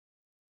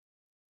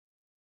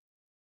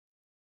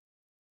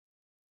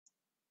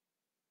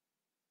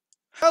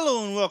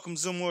Hello and welcome,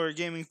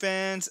 ZamoraGaming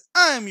fans.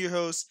 I'm your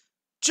host,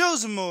 Joe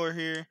Zamora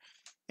here,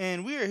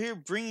 and we are here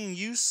bringing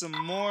you some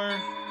more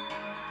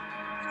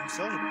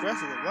Zelda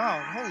Breath of the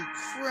Wild. Holy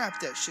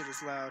crap, that shit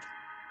is loud.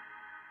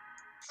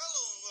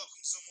 Hello and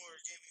welcome,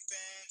 ZamoraGaming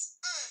fans.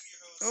 I'm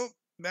your host.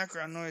 Oh,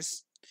 background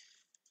noise.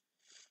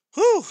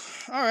 Whew.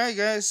 All right,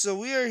 guys. So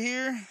we are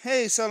here.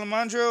 Hey,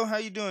 Salamandro, how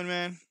you doing,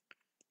 man?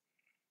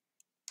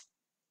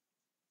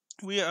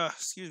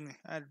 Excuse me,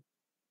 I had to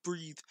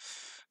breathe.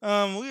 We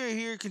are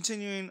here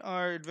continuing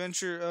our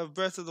adventure of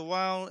Breath of the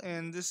Wild,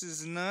 and this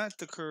is not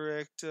the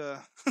correct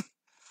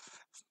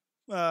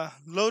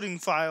loading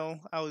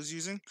file I was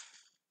using.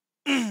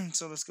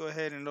 So let's go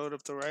ahead and load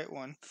up the right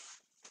one.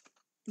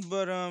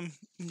 But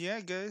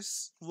yeah,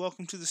 guys,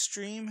 welcome to the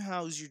stream.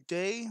 How's your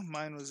day?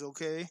 Mine was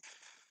okay,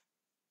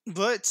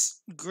 but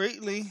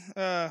greatly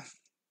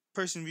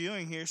person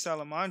viewing here,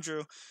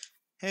 Salamandro,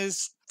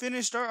 has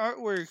finished our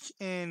artwork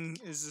and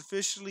is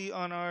officially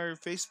on our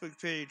Facebook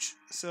page.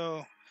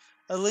 So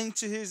a link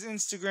to his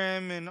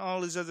Instagram and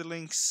all his other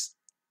links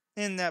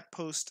in that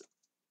post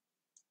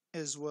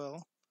as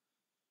well.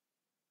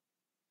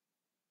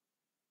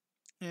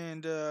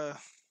 And yeah,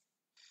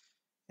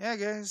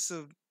 guys,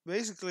 so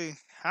basically,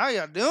 how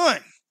y'all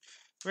doing?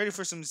 Ready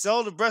for some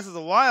Zelda Breath of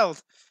the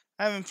Wild?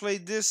 I haven't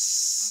played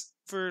this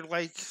for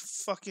like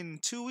fucking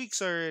 2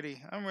 weeks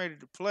already. I'm ready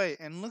to play.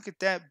 And look at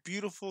that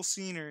beautiful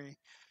scenery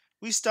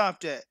we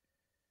stopped at.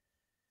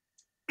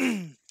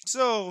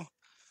 So,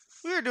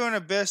 we are doing our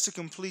best to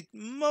complete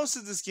most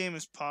of this game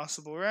as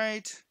possible,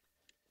 right?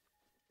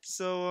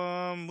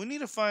 So, we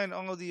need to find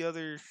all the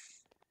other,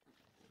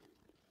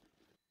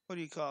 what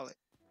do you call it?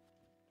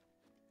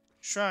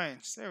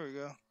 Shrines. There we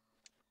go.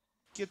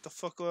 Get the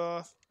fuck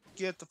off.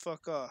 Get the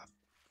fuck off.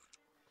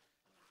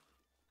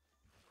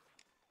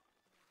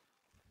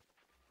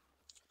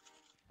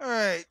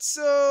 Alright,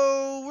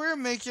 so we're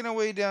making our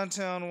way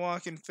downtown,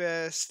 walking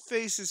fast,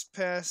 faces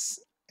past,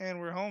 and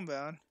we're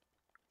homebound.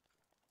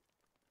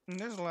 And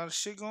there's a lot of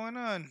shit going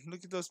on.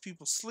 Look at those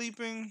people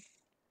sleeping.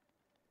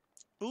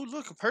 Ooh,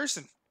 look, a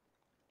person.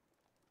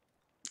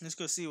 Let's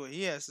go see what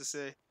he has to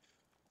say.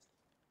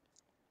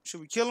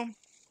 Should we kill him?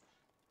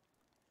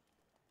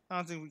 I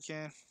don't think we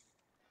can.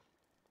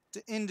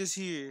 The end is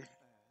here.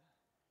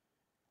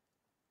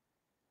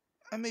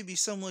 I may be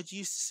somewhat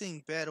used to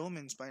seeing bad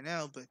omens by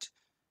now, but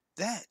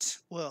that,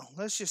 well,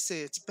 let's just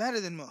say it's better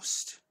than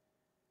most.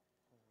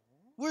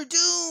 We're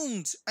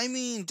doomed! I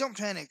mean, don't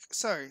panic.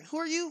 Sorry, who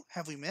are you?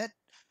 Have we met?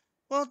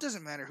 Well, it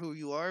doesn't matter who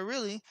you are,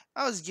 really.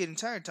 I was getting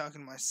tired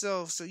talking to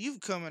myself, so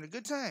you've come at a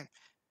good time.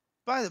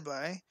 By the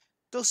by,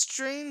 those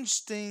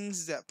strange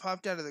things that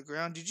popped out of the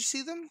ground, did you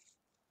see them?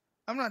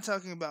 I'm not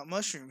talking about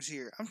mushrooms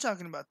here. I'm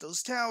talking about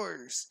those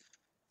towers.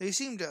 They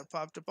seem to have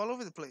popped up all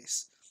over the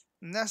place.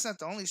 And that's not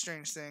the only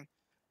strange thing.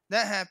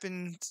 That's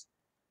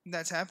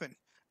happened.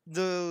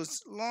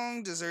 Those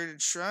long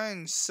deserted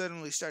shrines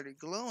suddenly started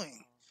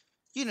glowing.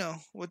 You know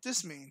what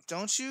this means,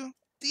 don't you?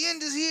 The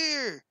end is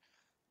here!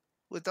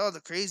 With all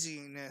the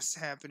craziness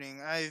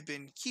happening, I've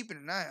been keeping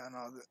an eye on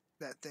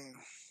that thing.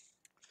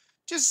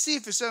 Just to see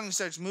if it suddenly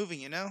starts moving,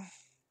 you know?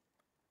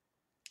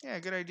 Yeah,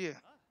 good idea.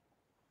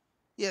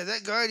 Yeah,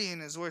 that Guardian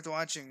is worth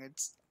watching.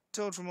 It's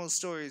told from old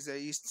stories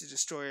that used to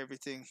destroy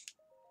everything.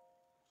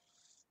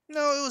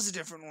 No, it was a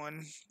different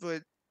one,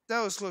 but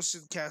that was close to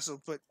the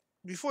castle, but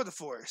before the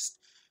forest.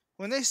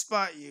 When they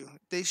spot you,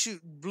 they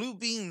shoot blue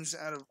beams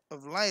out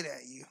of light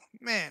at you.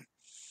 Man,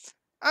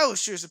 I was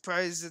sure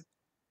surprised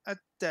at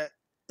that.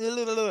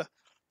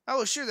 I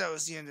was sure that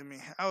was the end of me.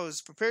 I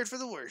was prepared for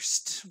the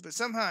worst, but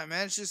somehow I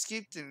managed to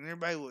escape to the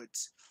nearby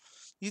woods.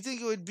 You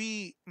think it would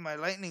be my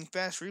lightning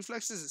fast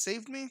reflexes that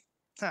saved me?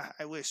 Ha,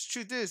 I wish.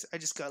 Truth is, I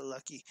just got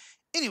lucky.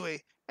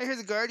 Anyway, I hear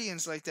the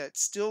guardians like that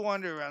still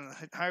wander around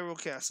the Hyrule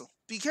Castle.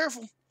 Be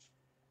careful.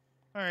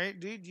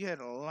 Alright, dude, you had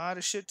a lot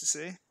of shit to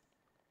say.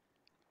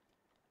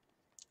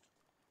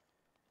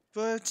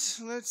 But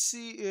let's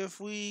see if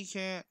we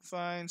can't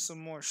find some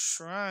more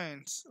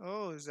shrines.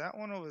 Oh, is that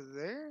one over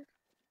there?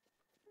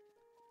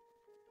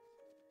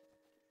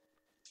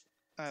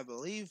 I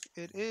believe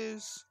it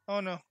is. Oh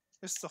no,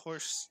 it's the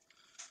horse.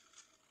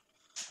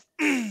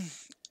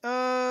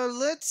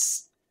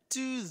 Let's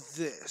do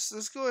this.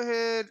 Let's go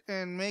ahead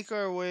and make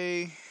our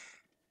way.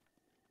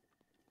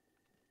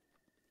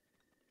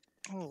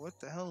 Oh, what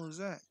the hell is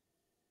that?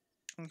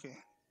 Okay.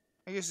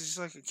 I guess it's just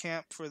like a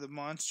camp for the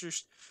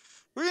monsters.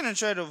 We're gonna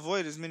try to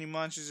avoid as many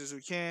monsters as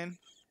we can.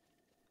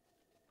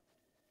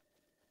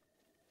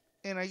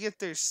 And I get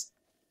there's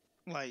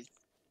like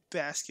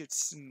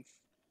baskets and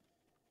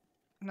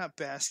not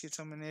baskets,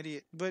 I'm an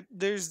idiot. But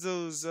there's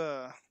those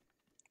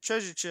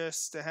treasure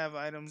chests that have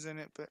items in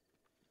it, but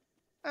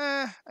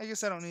I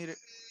guess I don't need it.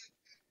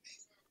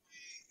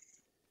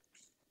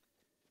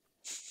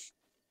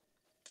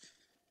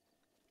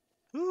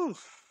 Whew.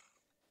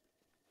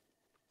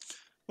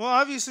 Well,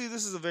 obviously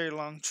this is a very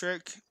long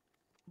trek,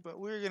 but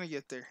we're gonna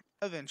get there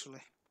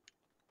eventually.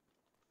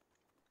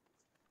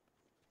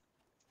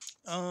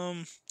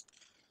 I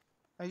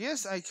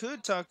guess I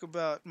could talk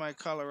about my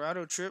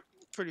Colorado trip.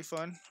 Pretty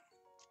fun.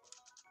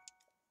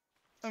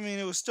 I mean,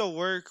 it was still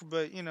work,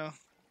 but you know,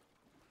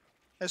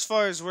 as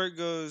far as work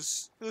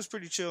goes, it was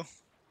pretty chill.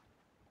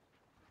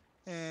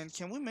 And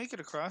can we make it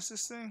across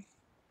this thing?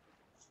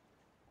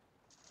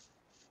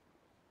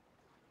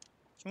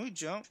 Can we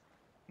jump?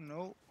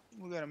 Nope.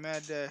 We got a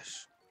mad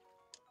dash.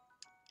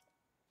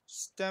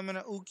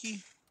 Stamina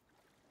Uki.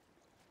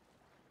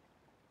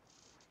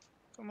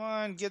 Come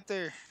on, get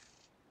there.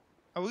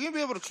 Are we gonna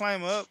be able to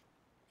climb up?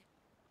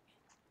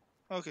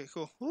 Okay,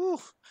 cool. Woo!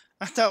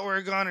 I thought we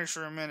were goners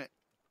for a minute.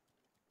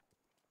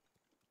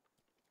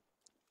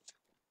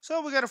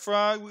 So we got a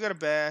frog, we got a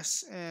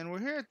bass, and we're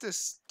here at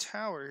this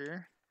tower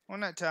here. Well,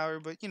 not tower,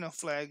 but you know,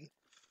 flag.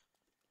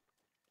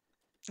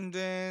 And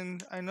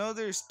then I know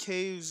there's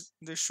caves,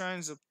 there's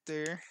shrines up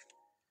there.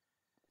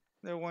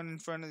 They're one in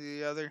front of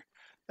the other.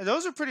 And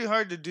those are pretty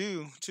hard to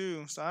do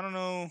too. So I don't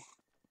know.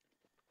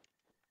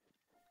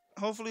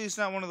 Hopefully it's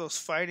not one of those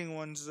fighting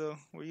ones though,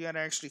 where you gotta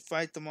actually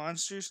fight the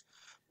monsters.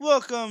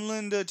 Welcome,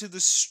 Linda, to the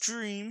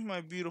stream,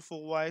 my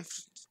beautiful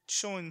wife,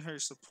 showing her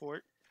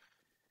support.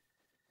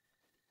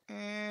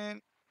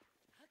 And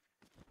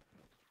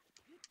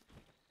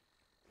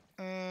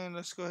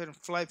let's go ahead and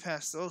fly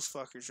past those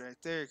fuckers right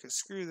there, cause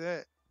screw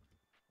that.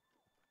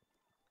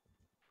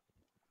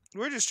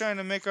 We're just trying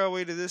to make our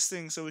way to this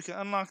thing so we can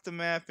unlock the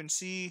map and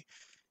see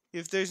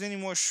if there's any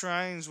more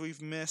shrines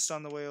we've missed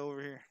on the way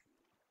over here.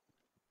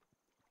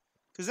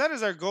 Because that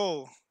is our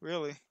goal,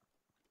 really.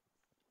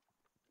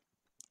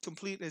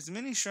 Complete as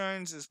many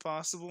shrines as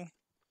possible.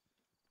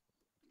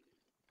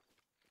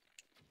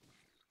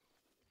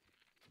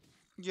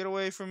 Get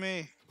away from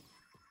me.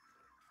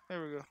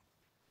 There we go.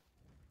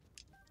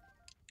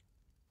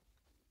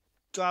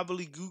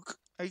 Gobbledygook.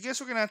 I guess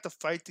we're going to have to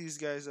fight these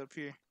guys up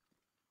here.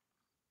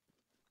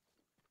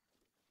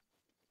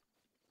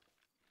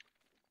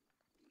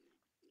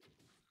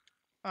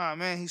 Ah,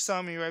 man, he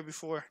saw me right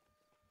before.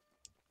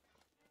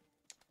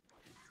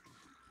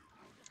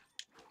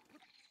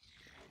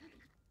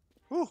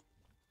 Woo!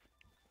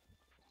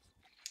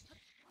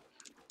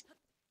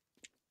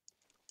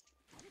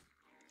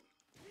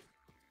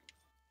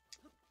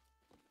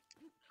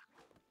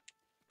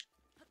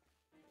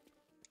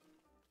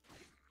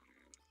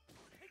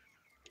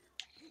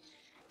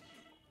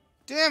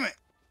 Damn it!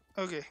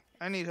 Okay,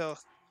 I need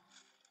health.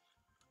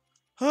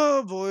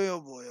 Oh boy, oh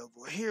boy, oh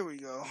boy. Here we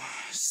go.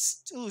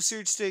 Ooh,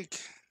 seared steak.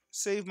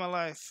 Saved my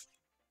life.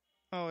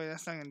 Oh wait,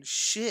 that's not gonna do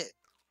shit.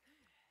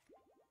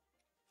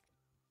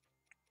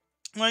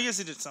 Well, I guess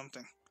it did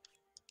something.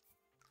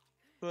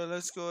 But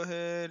let's go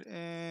ahead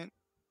and...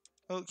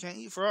 Oh, can't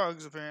eat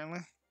frogs, apparently.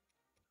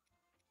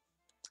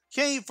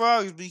 Can't eat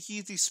frogs, but you can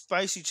eat these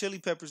spicy chili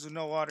peppers with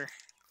no water.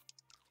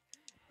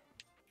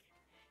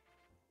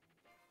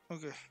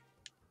 Okay.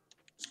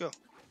 Let's go.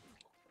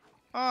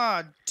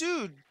 Ah,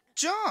 dude,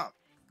 jump!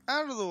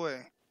 Out of the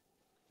way.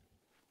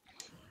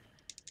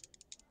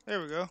 There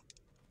we go.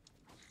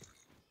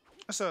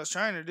 That's what I was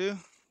trying to do.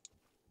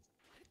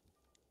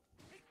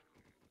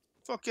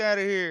 Fuck out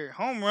of here.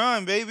 Home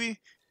run, baby.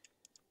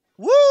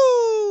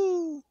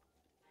 Woo!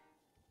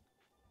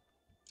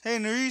 Hey,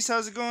 Nerese,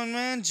 how's it going,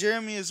 man?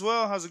 Jeremy as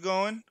well, how's it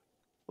going?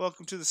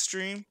 Welcome to the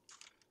stream.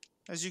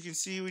 As you can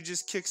see, we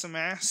just kicked some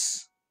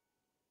ass.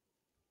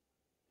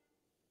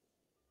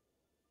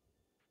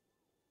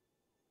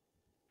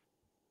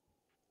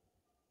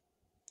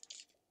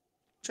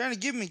 Trying to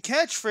give me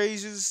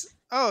catchphrases.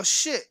 Oh,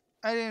 shit.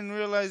 I didn't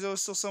realize there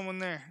was still someone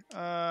there.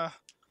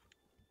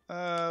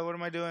 What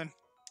am I doing?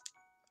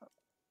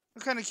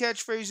 What kind of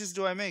catchphrases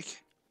do I make?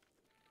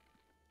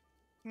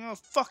 You know,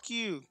 fuck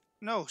you.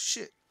 No,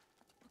 shit.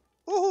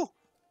 Woohoo!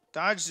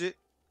 Dodged it.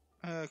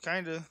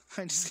 Kinda.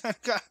 I just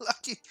got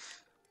lucky.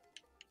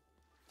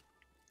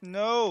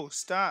 No,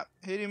 stop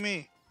hitting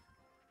me.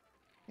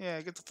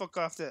 Yeah, get the fuck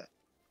off that.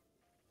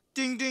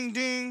 Ding, ding,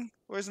 ding.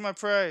 Where's my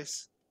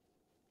prize?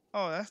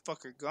 Oh, that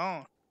fucker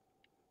gone.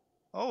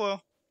 Oh,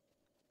 well.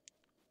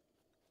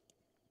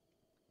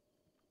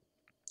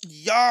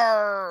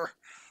 Yar!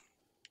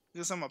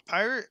 Guess I'm a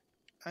pirate?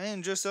 I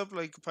didn't dress up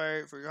like a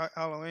pirate for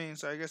Halloween,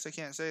 so I guess I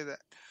can't say that.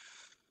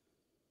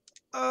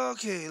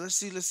 Okay, let's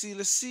see.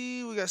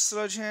 We got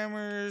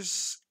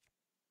sledgehammers.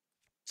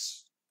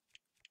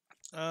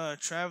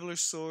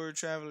 Traveler's sword,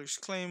 Traveler's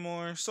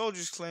claymore,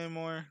 Soldier's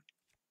claymore.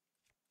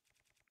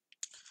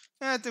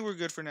 I think we're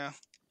good for now.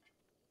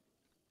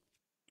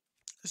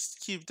 Let's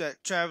keep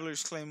that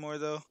Traveler's claymore,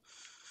 though.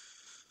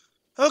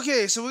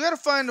 Okay, so we gotta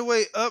find a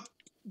way up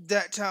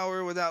that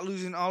tower without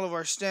losing all of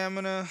our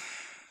stamina.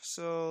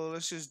 So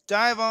let's just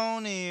dive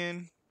on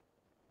in.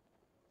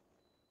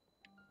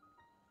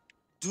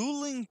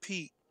 Dueling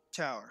Peak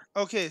Tower.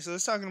 Okay, so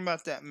let's talking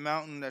about that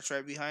mountain that's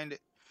right behind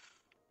it.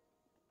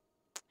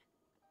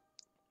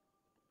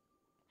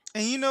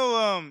 And you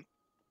know,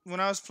 when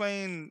I was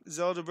playing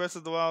Zelda Breath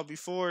of the Wild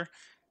before,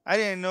 I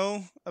didn't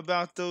know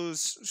about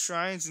those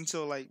shrines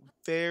until like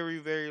very,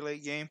 very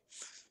late game.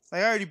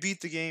 Like I already beat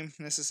the game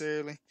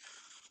necessarily.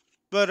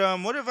 But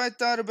what have I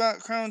thought about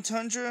Crown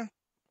Tundra?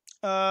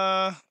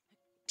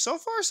 So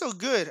far so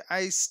good.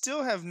 I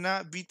still have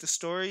not beat the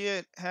story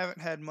yet. Haven't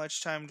had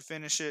much time to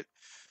finish it.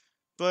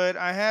 But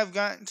I have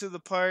gotten to the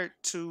part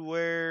to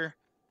where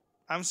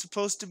I'm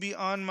supposed to be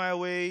on my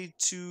way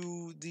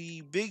to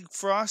the big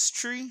frost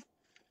tree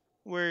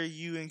where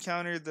you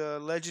encounter the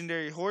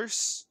legendary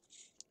horse.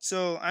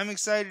 So I'm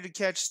excited to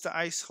catch the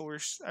ice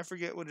horse. I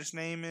forget what his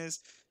name is.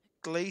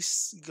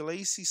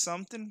 Glacy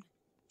something?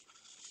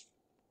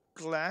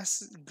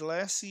 Glaciester?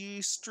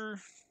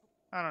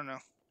 I don't know.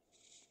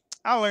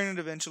 I'll learn it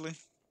eventually.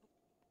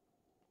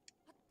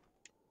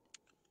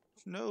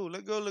 No,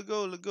 let go, let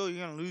go, let go.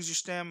 You're gonna lose your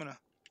stamina.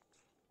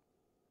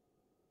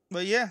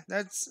 But yeah,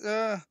 that's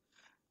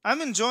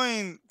I'm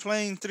enjoying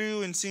playing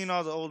through and seeing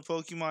all the old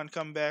Pokemon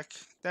come back.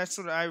 That's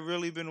what I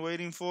really been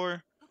waiting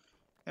for.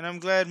 And I'm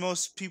glad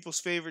most people's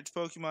favorites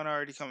Pokemon are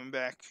already coming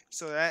back.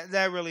 So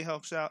that really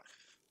helps out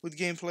with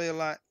gameplay a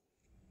lot.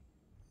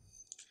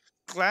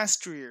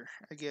 Glastrier,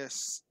 I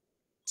guess.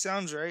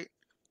 Sounds right.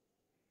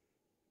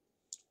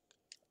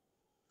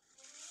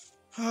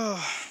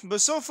 But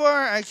so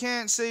far, I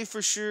can't say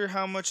for sure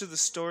how much of the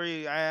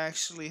story I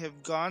actually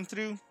have gone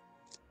through.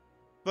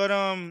 But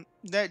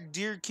that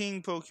Deer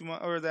King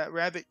Pokemon or that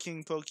Rabbit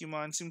King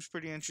Pokemon seems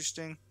pretty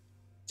interesting.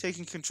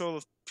 Taking control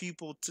of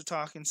people to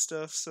talk and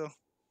stuff. So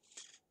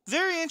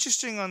very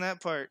interesting on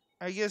that part.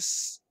 I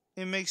guess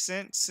it makes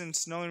sense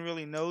since no one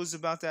really knows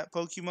about that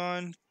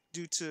Pokemon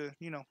due to,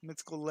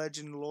 mythical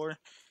legend lore.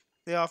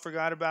 They all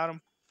forgot about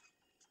him.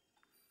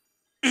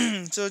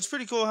 So it's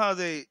pretty cool how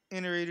they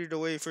iterated a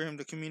way for him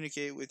to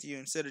communicate with you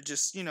instead of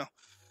just,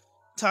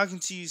 talking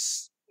to you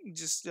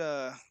just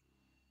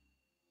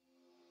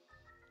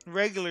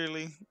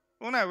regularly.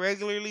 Well, not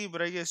regularly,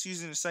 but I guess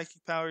using the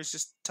psychic powers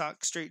just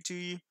talk straight to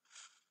you.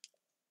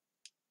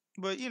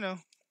 But,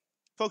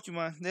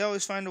 Pokemon, they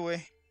always find a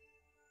way.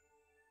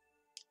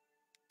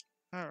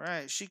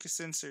 Alright, Sheikah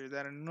Sensor,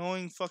 that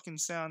annoying fucking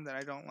sound that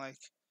I don't like.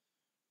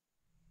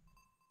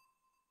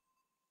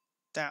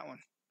 That one.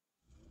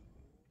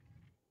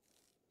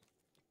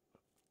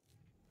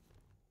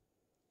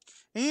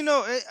 And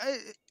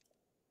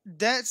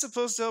that's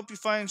supposed to help you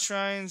find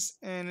shrines,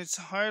 and it's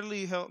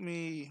hardly helped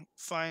me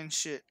find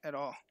shit at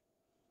all.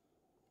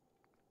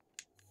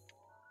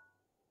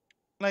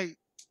 Like,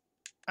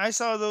 I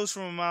saw those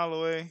from a mile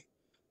away.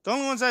 The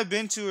only ones I've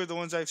been to are the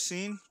ones I've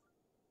seen.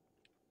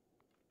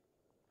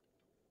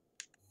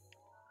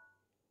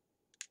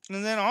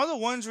 And then all the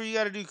ones where you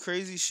gotta do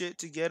crazy shit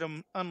to get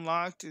them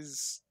unlocked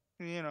is,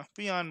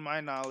 beyond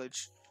my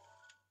knowledge.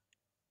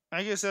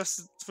 I guess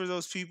that's for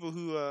those people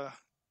who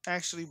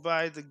actually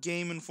buy the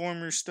Game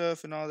Informer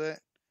stuff and all that.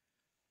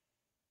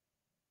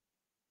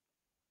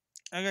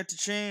 I got the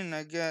train and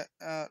I got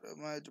out of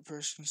my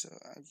depression so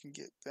I can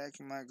get back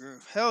in my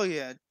groove. Hell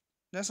yeah.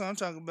 That's what I'm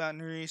talking about,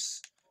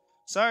 Nerese.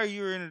 Sorry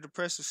you were in a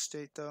depressive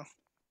state though.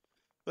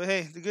 But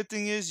hey, the good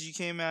thing is you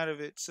came out of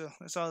it, so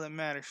that's all that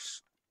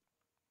matters.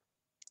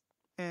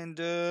 And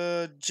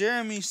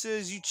Jeremy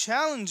says you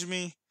challenge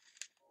me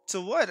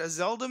to what? A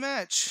Zelda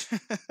match?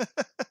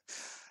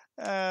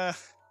 uh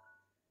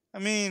I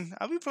mean,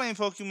 I'll be playing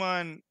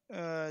Pokemon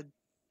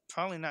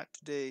probably not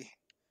today.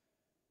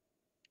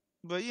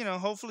 But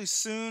hopefully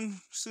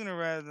soon, sooner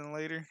rather than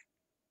later.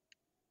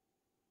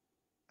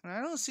 And I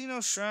don't see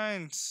no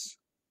shrines.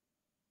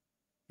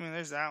 I mean,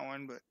 there's that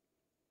one, but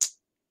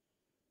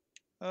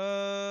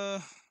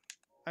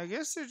I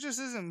guess there just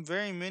isn't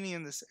very many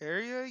in this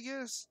area, I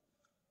guess,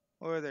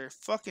 or they're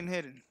fucking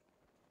hidden.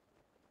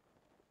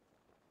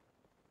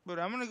 But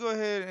I'm gonna go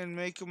ahead and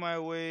make my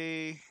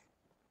way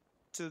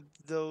to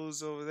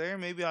those over there.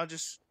 Maybe I'll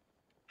just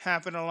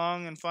happen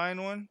along and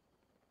find one.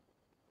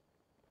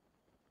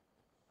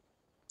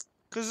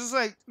 Cause it's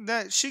like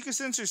that Sheikah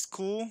sensor's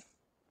cool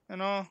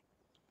and all,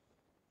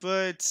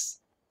 but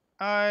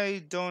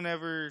I don't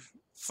ever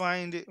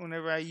find it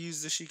whenever I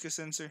use the Sheikah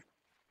sensor.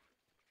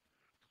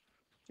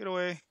 Get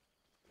away.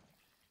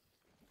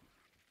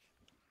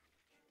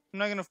 I'm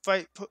not gonna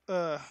fight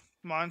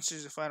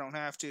monsters if I don't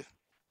have to.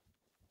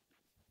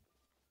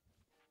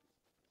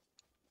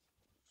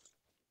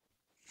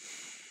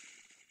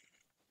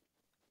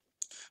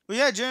 But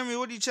yeah, Jeremy,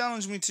 what do you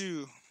challenge me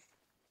to?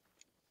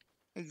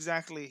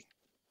 Exactly.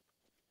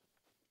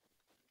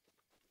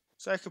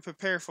 So I could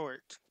prepare for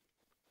it.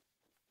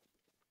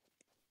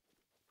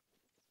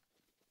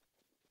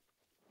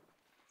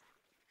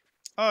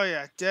 Oh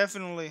yeah,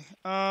 definitely.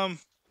 I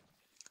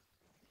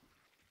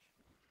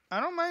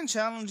don't mind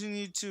challenging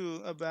you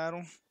to a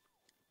battle.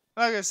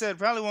 Like I said,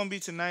 probably won't be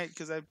tonight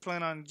because I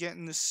plan on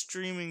getting the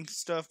streaming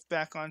stuff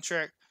back on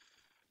track.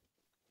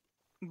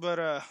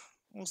 But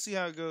we'll see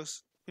how it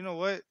goes. You know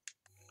what?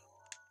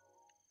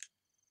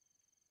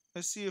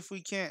 Let's see if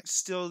we can't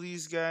steal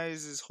these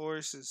guys as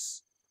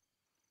horses.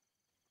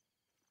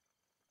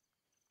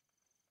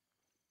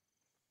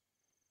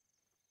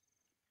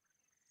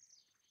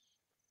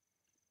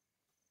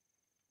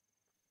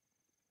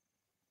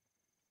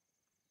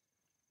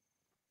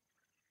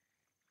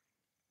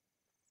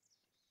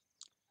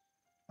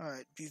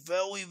 Alright, be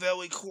very,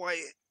 very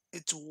quiet.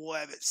 It's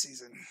rabbit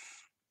season.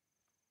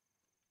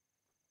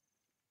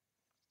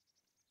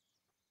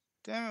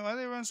 Damn it, why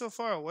they run so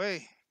far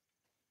away?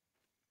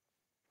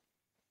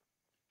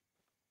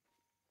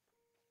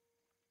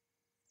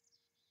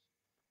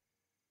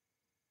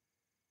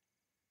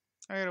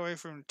 I gotta wait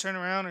for him to turn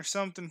around or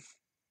something.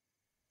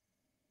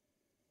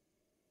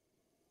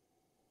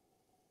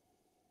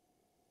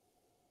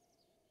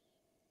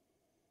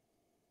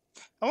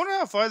 I wonder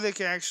how far they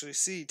can actually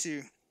see,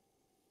 too.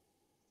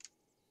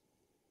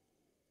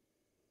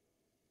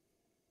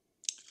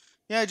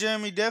 Yeah,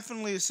 Jeremy,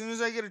 definitely. As soon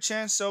as I get a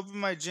chance to open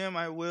my gym,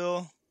 I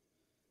will.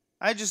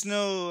 I just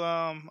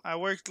know I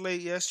worked late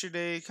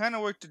yesterday. Kind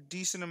of worked a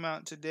decent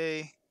amount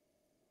today.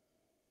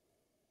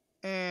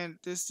 And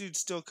this dude's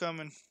still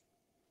coming.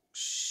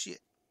 Shit.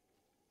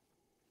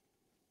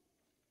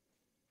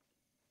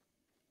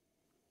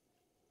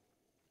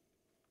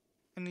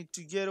 I need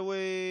to get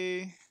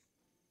away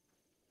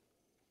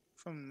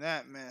from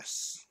that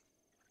mess.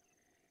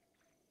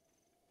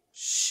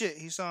 Shit,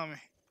 he saw me.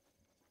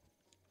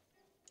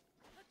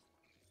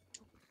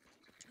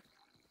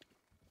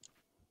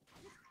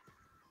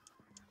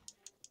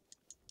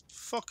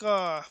 Fuck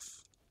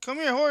off. Come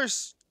here,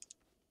 horse.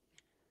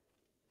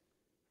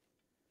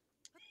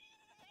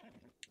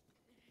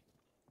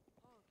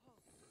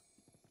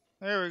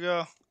 There we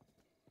go.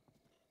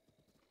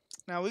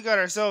 Now we got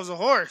ourselves a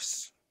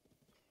horse.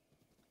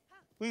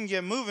 We can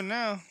get moving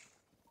now.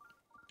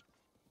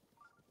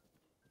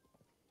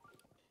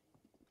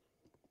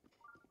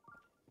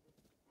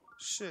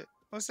 Shit.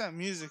 What's that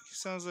music?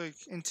 Sounds like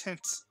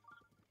intense.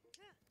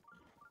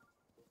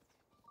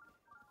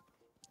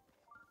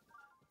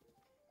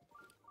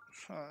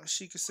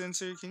 Sheikah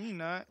sensor, can you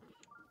not?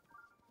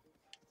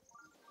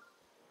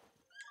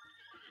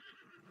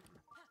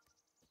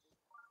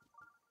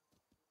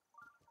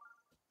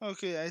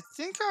 Okay, I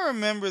think I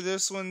remember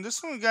this one.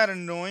 This one got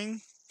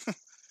annoying.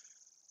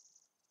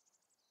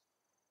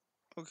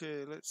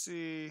 Okay, let's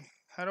see.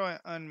 How do I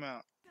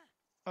unmount?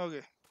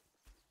 Okay.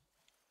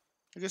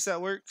 I guess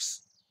that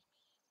works.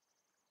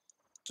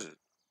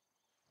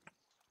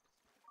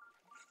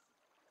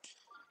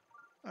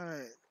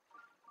 Alright.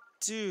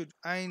 Dude,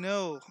 I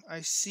know.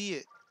 I see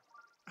it.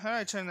 How do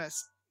I turn that?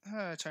 How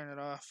do I turn it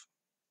off?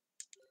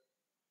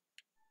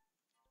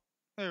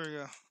 There we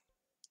go.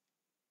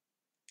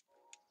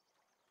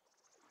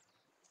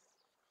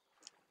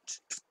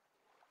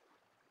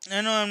 I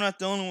know I'm not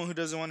the only one who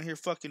doesn't want to hear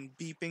fucking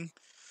beeping.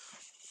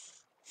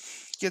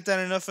 Get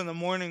that enough in the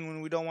morning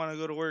when we don't want to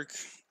go to work.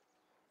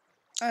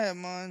 I have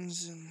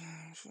Mons and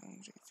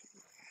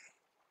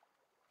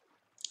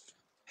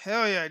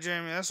hell yeah,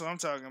 Jeremy, that's what I'm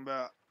talking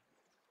about.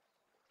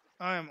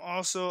 I am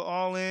also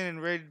all in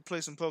and ready to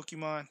play some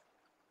Pokemon.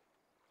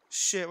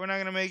 Shit, we're not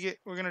gonna make it.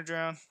 We're gonna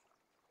drown.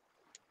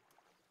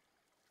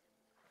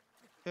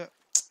 Yep,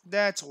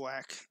 that's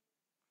whack.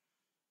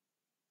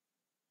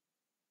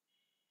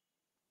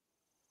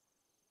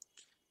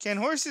 Can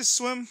horses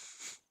swim?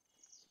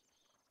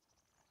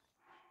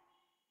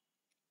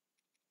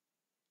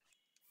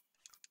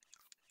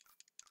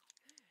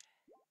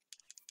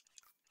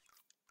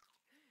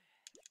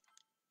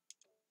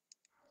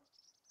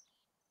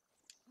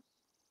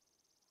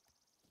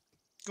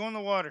 Go in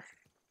the water.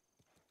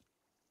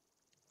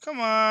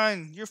 Come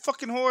on, you're a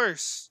fucking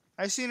horse.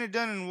 I seen it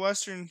done in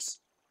westerns.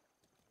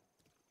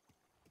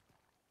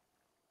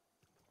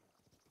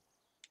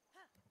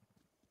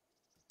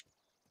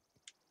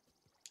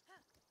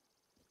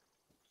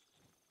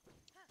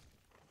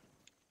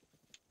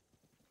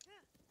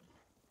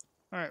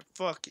 Alright,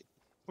 fuck it.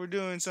 We're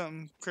doing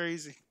something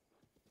crazy.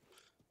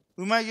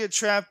 We might get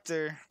trapped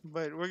there,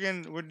 but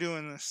we're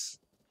doing this.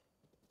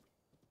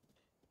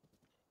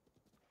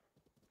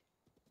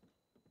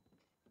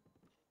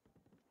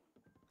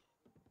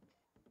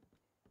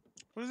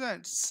 What is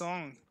that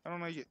song? I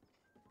don't like it.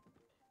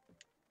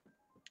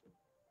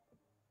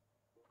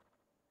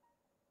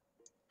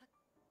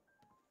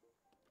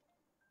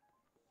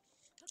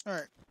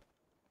 Alright.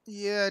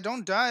 Yeah,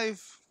 don't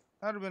dive.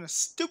 That would have been a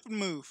stupid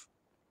move.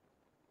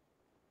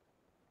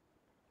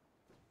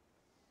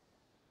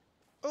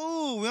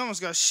 Oh, we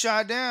almost got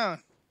shot down.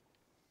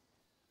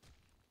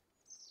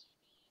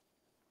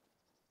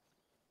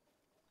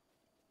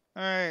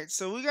 Alright,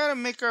 so we gotta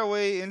make our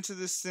way into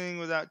this thing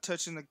without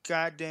touching the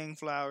goddamn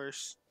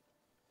flowers.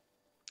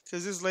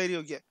 Because this lady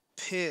will get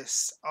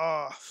pissed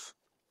off.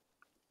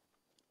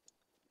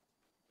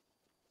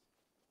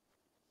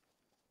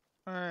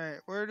 Alright,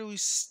 where do we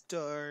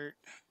start?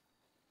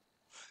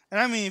 And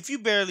I mean, if you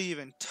barely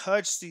even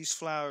touch these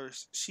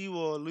flowers, she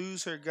will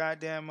lose her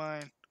goddamn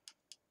mind.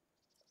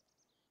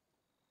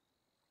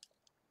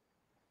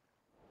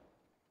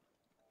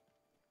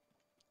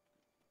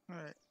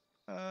 Alright.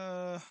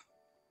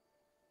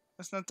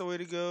 That's not the way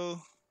to go.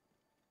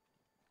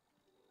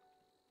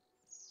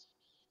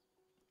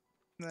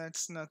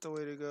 That's not the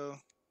way to go.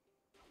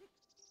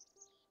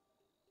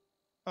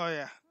 Oh,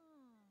 yeah.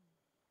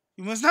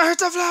 You must not hurt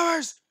the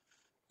flowers!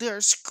 They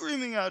are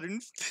screaming out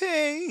in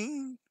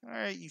pain.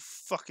 Alright, you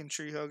fucking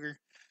tree hugger.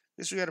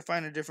 Guess we gotta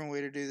find a different way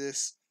to do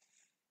this.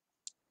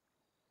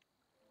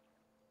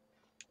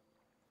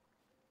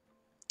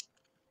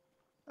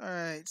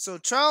 Alright, so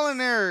trial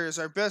and error is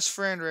our best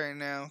friend right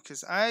now,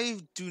 because I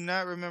do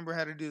not remember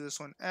how to do this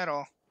one at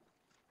all.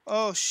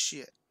 Oh,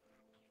 shit.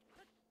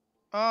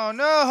 Oh,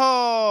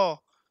 no!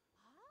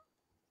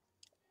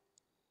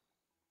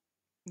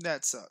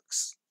 That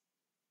sucks.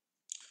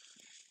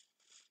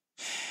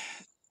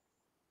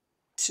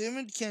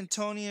 Timid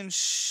Cantonian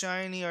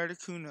Shiny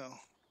Articuno.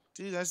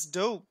 Dude, that's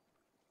dope.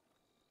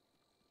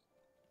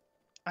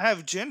 I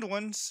have gent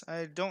ones.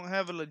 I don't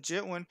have a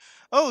legit one.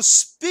 Oh,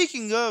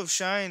 speaking of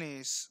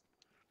shinies,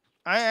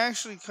 I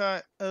actually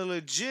caught a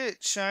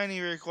legit shiny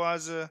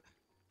Rayquaza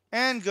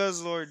and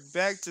Guzzlord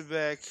back to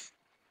back,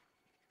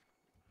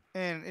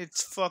 and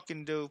it's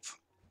fucking dope.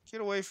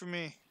 Get away from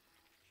me.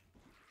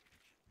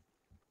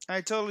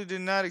 I totally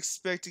did not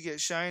expect to get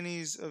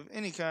shinies of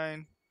any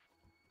kind,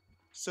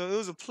 so it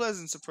was a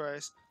pleasant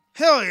surprise.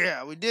 Hell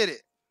yeah, we did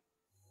it.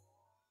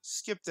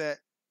 Skip that.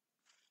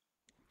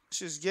 Let's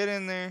just get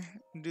in there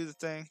and do the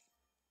thing.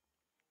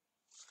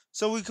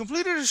 So we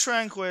completed a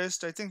shrine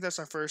quest. I think that's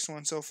our first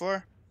one so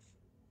far.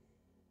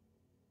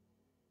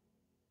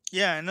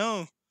 Yeah, I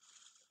know.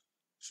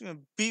 She's gonna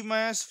beat my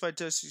ass if I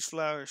touch these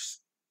flowers.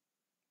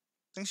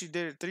 I think she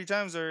did it 3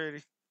 times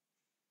already.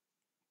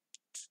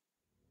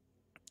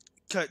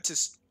 Cut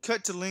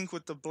to Link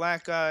with the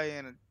black eye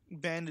and a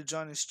bandage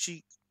on his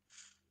cheek.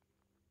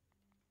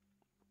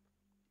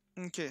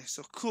 Okay,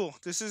 so cool.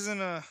 This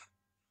isn't a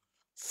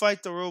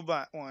fight the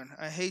robot one.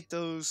 I hate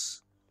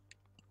those.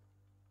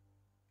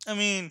 I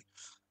mean,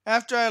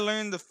 after I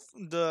learned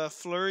the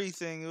flurry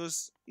thing, it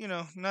was,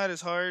 not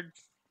as hard,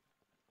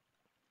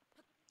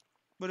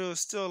 but it was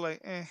still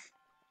like, eh.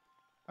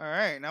 All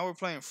right, now we're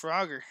playing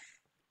Frogger.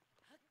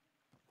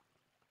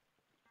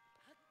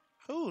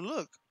 Oh,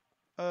 look,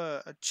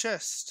 a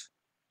chest.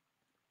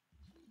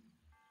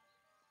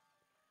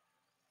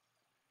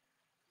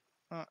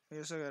 Oh, I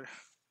guess I gotta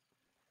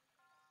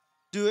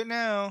do it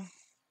now.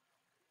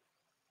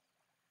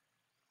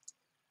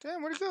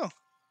 Damn, where'd it go?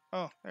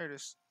 Oh, there it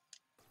is.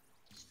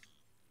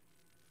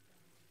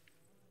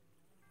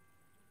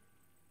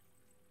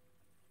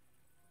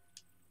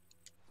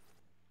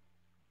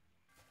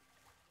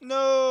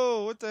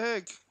 No, what the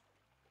heck?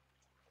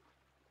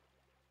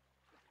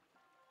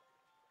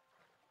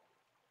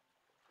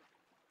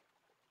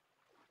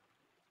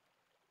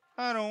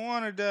 I don't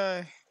want to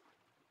die.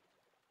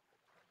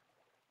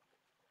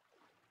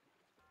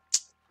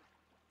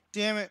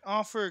 Damn it,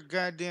 offer a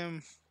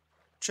goddamn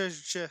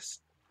treasure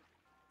chest.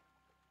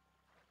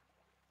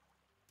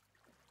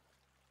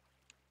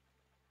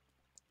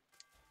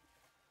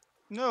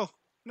 No,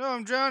 no,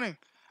 I'm drowning.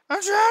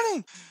 I'm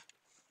drowning!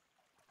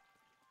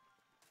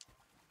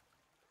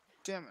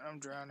 Damn it, I'm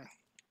drowning.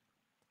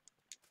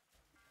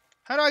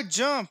 How do I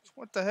jump?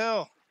 What the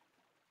hell?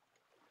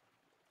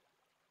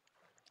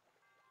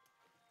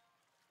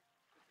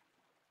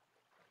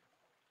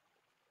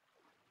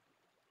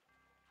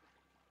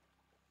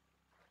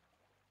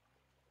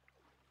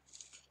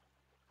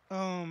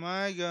 Oh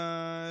my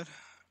god.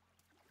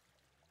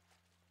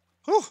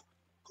 Whew!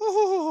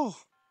 Whew!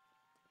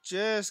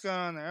 Just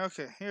got on there.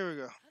 Okay, here we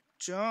go.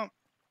 Jump.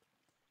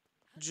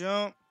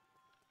 Jump.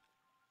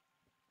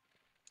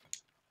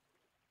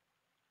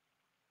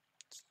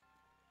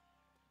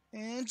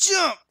 And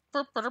jump!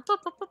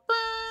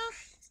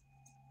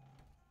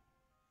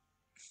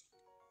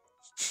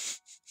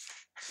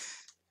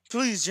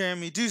 Please,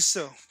 Jeremy, do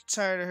so. I'm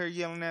tired of her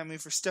yelling at me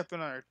for stepping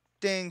on her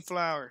dang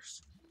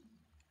flowers.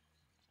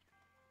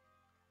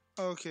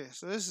 Okay,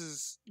 so this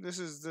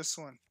is this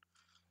one.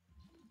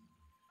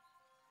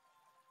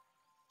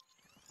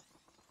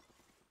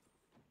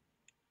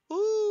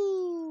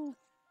 Ooh.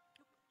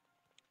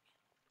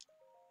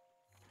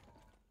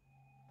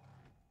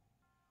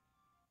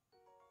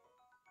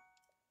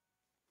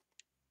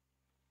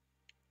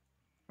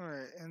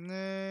 Alright, and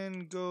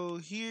then go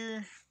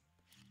here.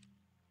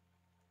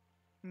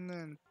 And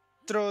then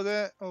throw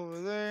that over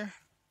there.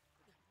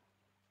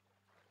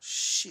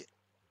 Shit.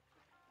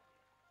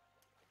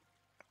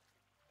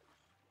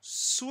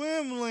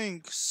 Swim,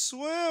 Link!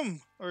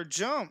 Swim! Or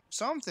jump.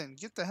 Something.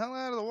 Get the hell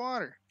out of the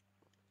water.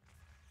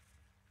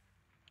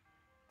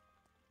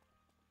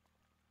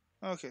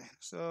 Okay,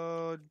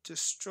 so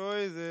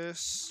destroy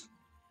this.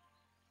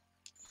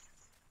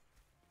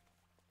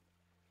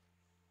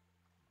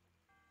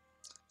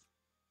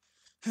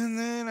 And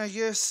then I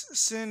guess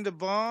send a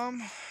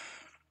bomb.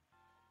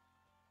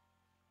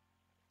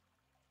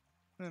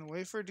 And then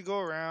wait for it to go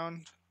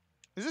around.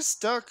 Is it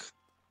stuck?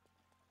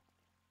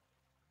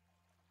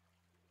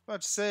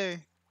 About to say.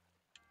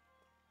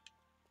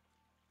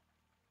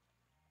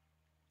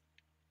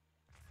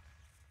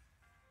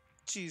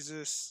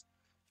 Jesus.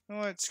 You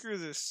know what? Screw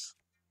this.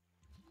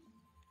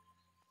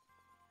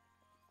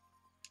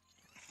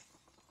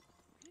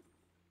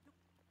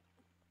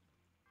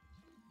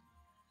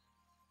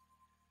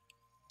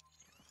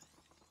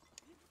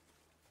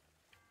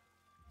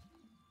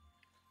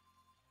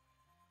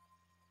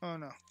 Oh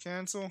no.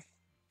 Cancel.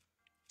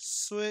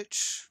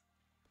 Switch.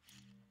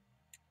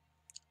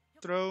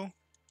 Throw.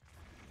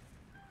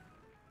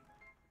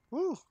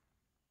 Woo.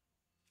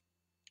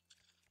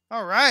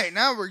 Alright,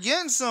 now we're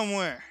getting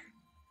somewhere.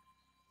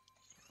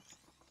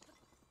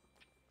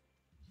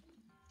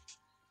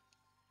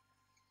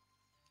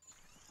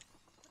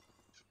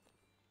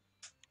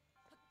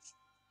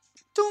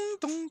 Dong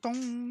dong dong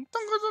dong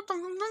dong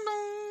dong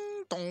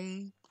dong dong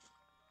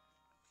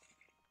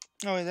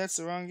Oh wait, that's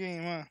the wrong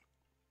game, huh?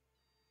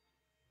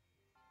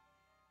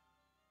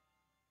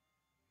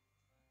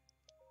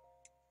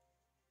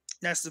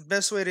 That's the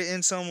best way to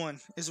end someone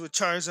is with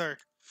Charizard,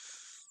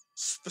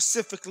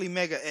 specifically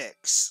Mega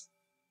X.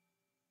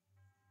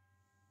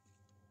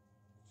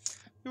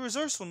 Your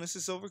resourcefulness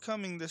is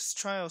overcoming this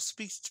trial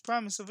speaks to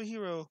promise of a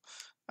hero.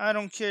 I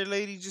don't care,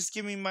 lady. Just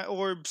give me my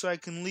orb so I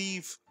can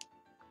leave.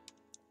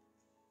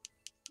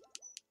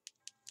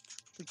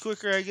 The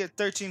quicker I get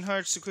 13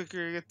 hearts, the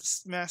quicker I get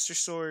the Master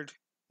Sword.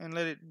 And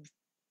let it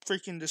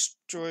freaking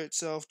destroy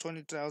itself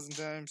 20,000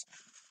 times.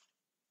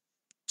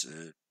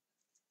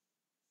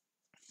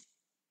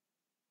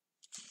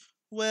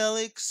 Well,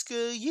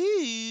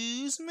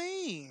 excuse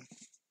me.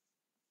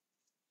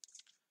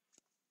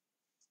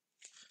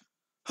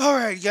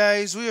 Alright,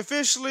 guys. We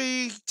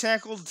officially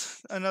tackled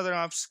another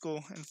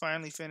obstacle and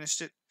finally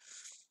finished it.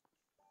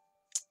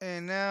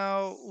 And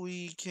now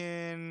we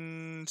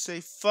can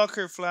say fuck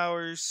her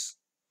flowers.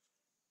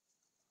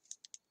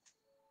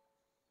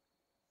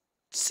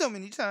 So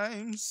many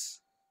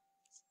times.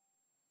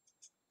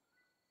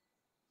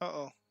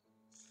 Uh-oh.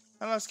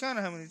 I lost count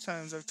of how many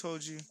times I've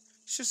told you.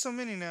 It's just so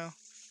many now.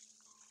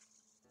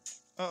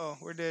 Uh-oh,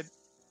 we're dead.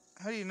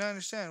 How do you not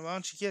understand? Why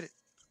don't you get it?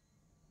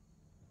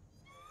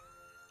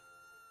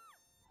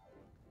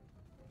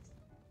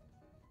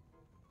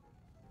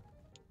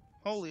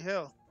 Holy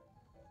hell.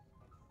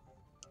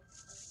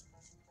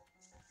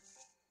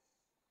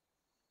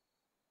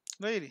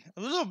 Lady,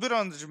 a little bit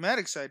on the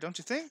dramatic side, don't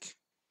you think?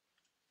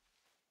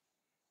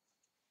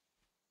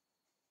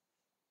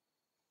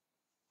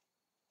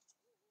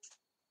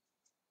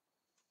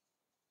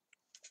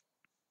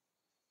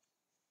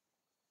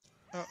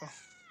 Uh-oh.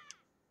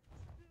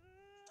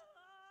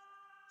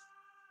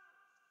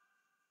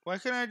 Why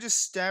couldn't I just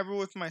stab her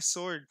with my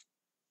sword?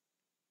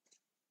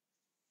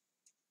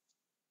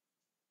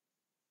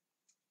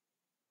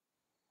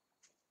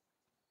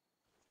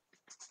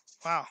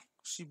 Wow.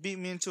 She beat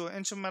me into an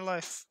inch of my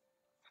life.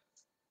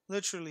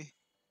 Literally.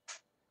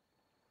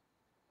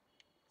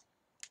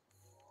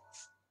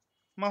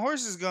 My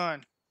horse is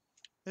gone.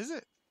 Is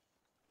it?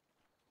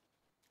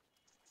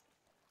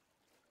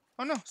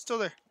 Oh no, still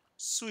there.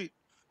 Sweet.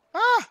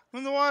 Ah! I'm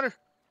in the water.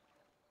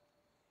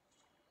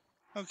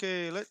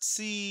 Okay, let's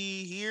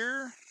see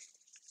here.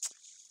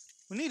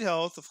 We need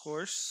health, of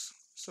course.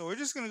 So we're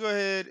just gonna go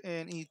ahead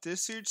and eat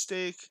this seared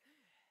steak.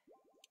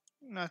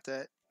 Not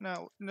that.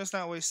 No, let's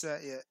not waste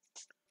that yet.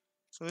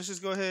 So let's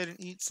just go ahead and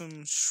eat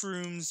some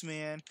shrooms,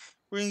 man.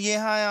 We're gonna get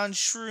high on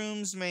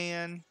shrooms,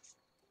 man.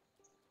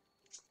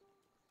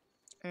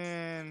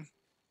 And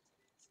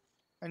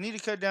I need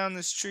to cut down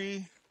this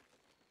tree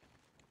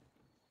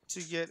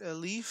to get a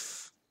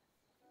leaf.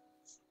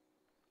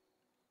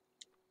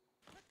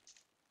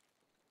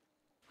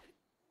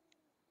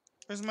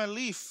 Where's my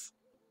leaf?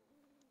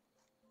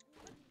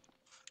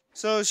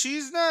 So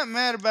she's not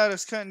mad about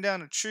us cutting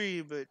down a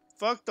tree, but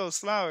fuck those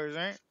flowers,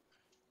 right?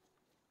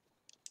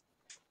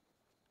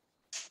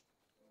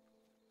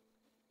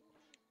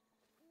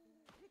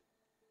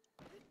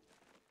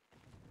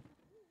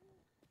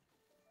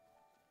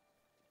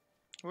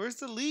 Where's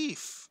the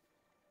leaf?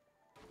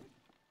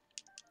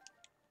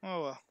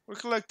 Oh well, we're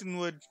collecting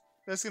wood.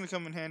 That's gonna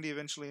come in handy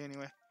eventually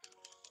anyway.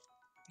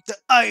 The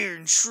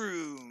iron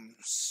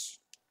shrooms.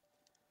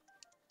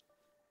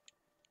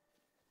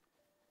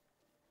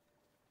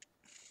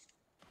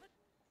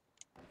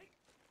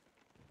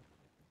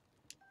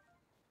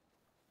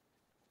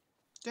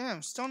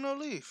 Damn, still no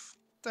leaf.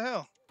 What the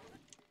hell?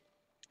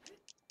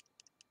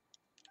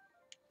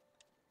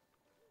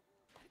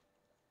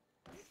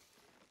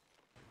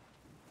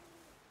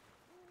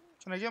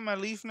 Can I get my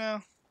leaf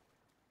now?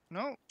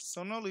 No,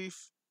 still no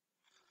leaf.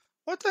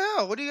 What the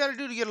hell? What do you gotta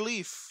do to get a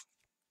leaf?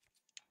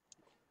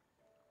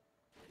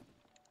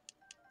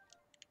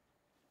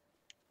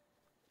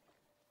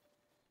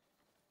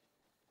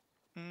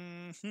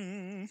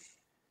 Mm-hmm.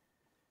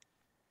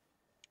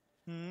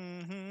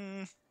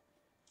 Mm-hmm.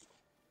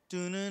 Oh,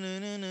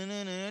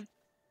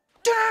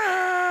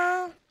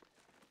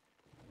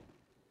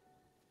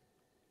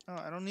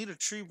 I don't need a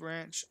tree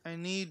branch. I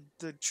need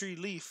the tree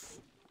leaf.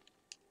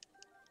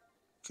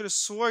 Could have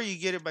swore you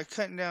get it by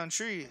cutting down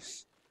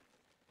trees.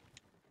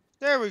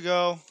 There we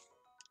go.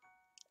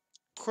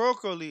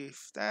 Croco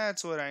leaf.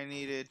 That's what I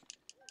needed.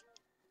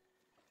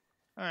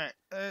 Alright,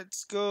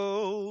 let's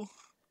go.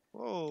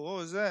 Whoa, what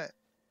was that?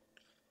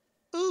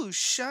 Ooh,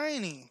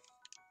 shiny.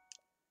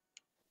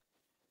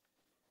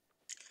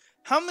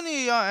 How many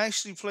of y'all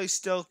actually play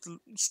stealth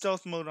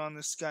mode on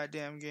this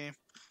goddamn game?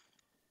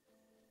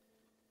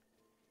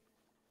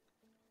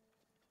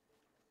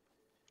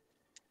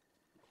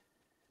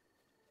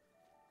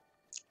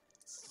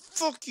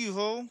 Fuck you,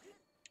 ho.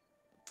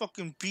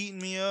 Fucking beating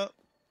me up.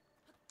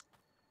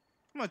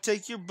 I'm gonna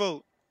take your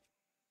boat.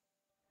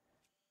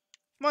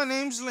 My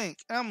name's Link,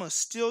 and I'm gonna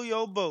steal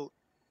your boat.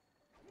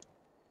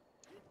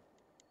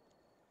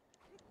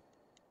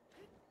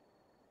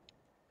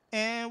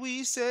 And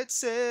we set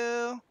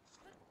sail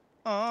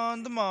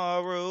on the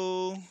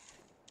morrow.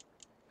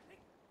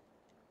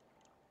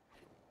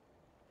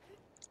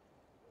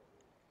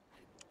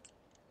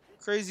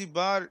 Crazy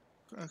bot.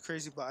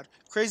 Crazy bot.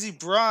 Crazy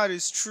broad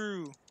is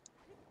true.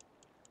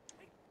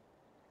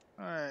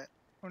 Alright.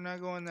 We're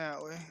not going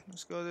that way.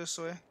 Let's go this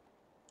way.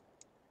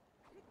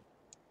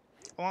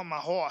 I want my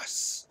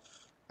horse.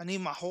 I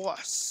need my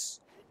horse.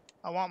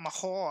 I want my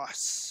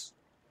horse.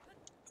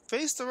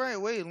 Face the right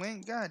way,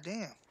 Link. God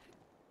damn.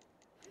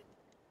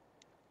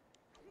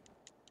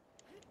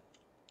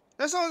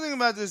 That's the only thing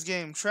about this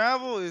game.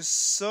 Travel is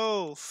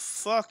so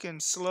fucking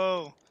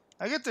slow.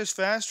 I get there's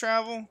fast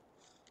travel,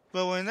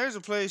 but when there's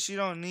a place you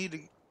don't need to,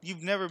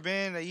 you've never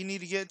been that you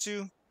need to get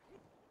to,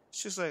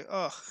 it's just like,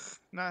 ugh,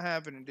 not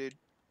happening, dude.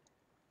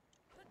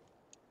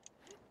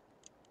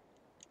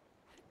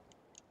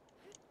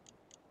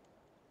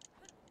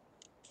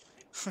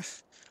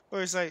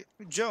 Or it's like,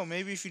 Joe,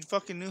 maybe if you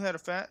fucking knew how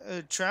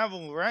to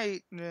travel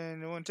right,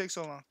 then it wouldn't take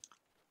so long.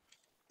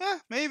 Yeah,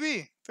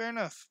 maybe. Fair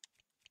enough.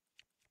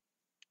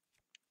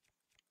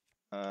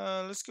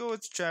 Let's go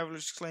with the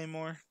Traveler's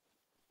Claymore.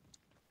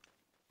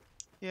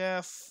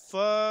 Yeah,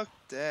 fuck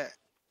that.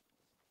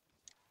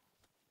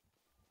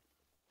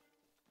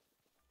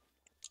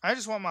 I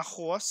just want my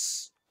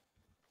horse.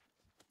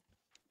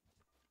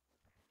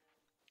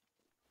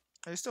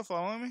 Are you still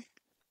following me?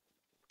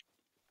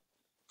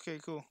 Okay,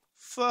 cool.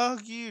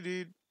 Fuck you,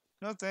 dude.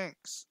 No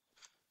thanks.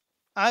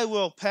 I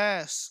will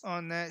pass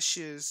on that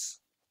shiz.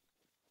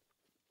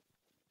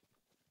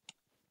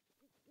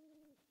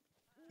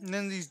 And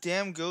then these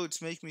damn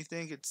goats make me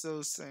think it's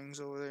those things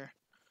over there.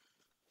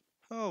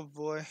 Oh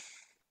boy.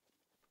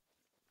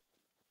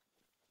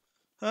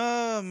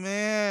 Oh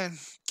man.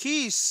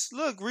 Keys.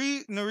 Look,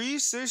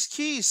 Nerys, there's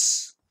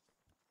Keys.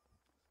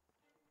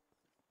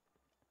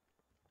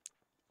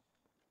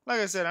 Like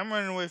I said, I'm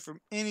running away from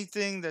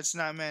anything that's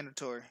not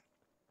mandatory.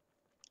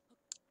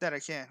 That I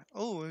can.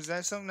 Oh, is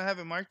that something I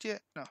haven't marked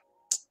yet? No.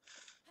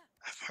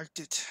 I marked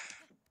it.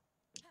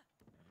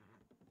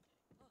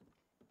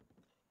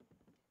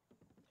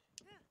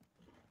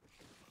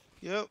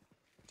 Yep.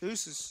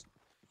 Deuces.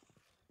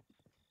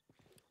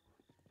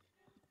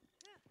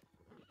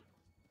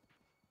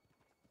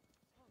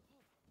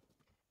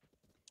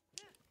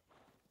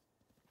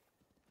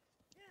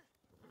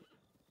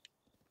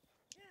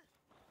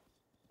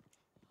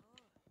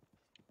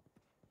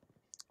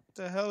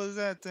 The hell is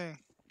that thing?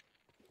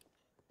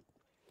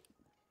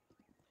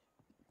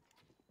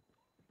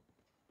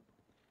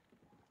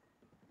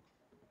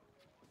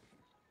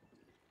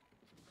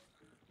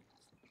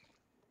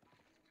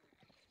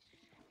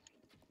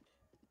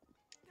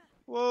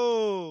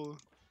 Whoa.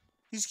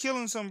 He's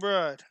killing some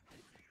broad.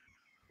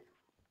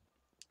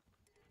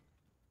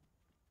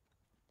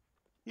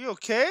 You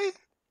okay?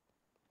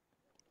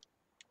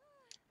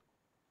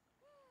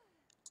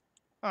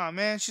 Aw, oh,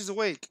 man, she's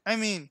awake. I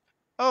mean,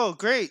 oh,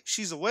 great,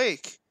 she's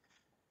awake.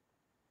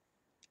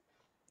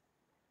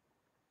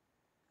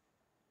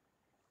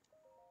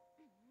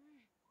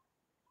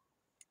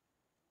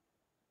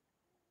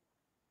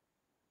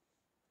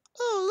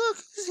 Oh,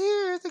 look, who's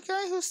here? The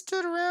guy who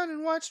stood around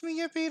and watched me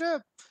get beat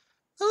up.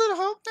 A little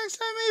hope next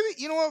time,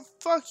 maybe? You know what?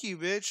 Fuck you,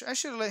 bitch. I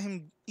should have let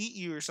him eat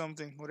you or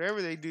something.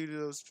 Whatever they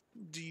do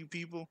to you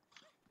people.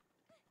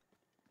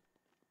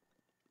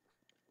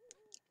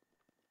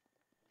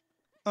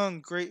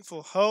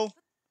 Ungrateful hoe.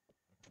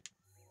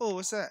 Oh,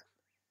 what's that?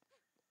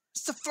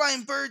 It's the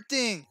flying bird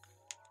thing.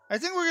 I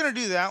think we're gonna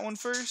do that one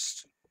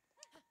first.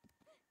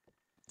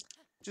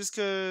 Just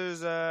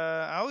cause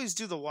I always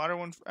do the water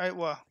one.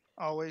 Well,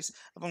 always.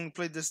 I've only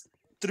played this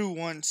through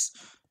once,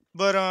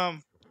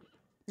 but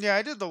yeah,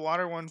 I did the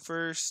water one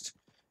first,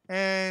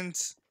 and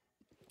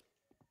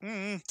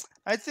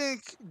I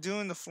think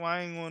doing the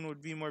flying one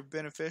would be more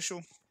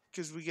beneficial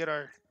because we get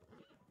our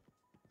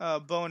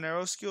bow and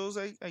arrow skills.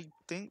 I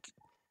think.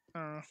 I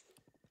don't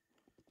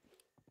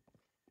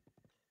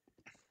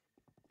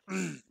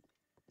know.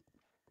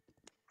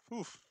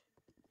 Oof.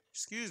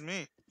 Excuse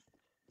me.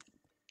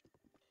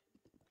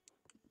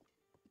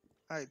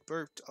 I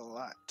burped a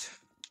lot.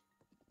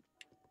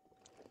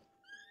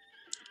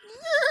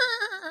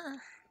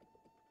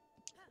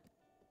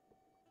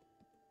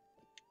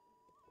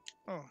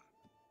 Oh.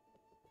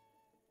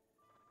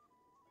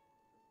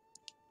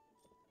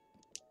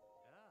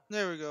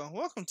 There we go.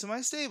 Welcome to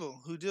my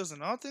stable, who deals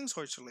in all things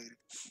horse related.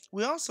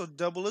 We also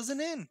double as an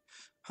inn.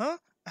 Huh?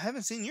 I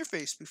haven't seen your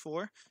face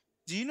before.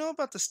 Do you know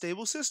about the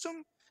stable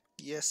system?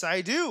 Yes,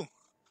 I do.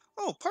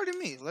 Oh, pardon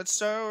me. Let's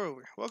start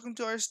over. Welcome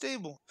to our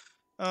stable.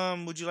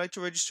 Would you like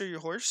to register your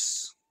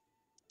horse?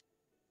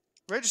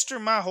 Register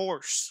my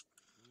horse.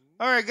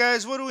 Alright,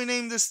 guys, what do we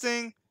name this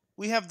thing?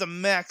 We have the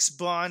max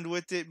bond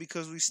with it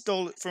because we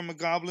stole it from a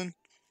goblin.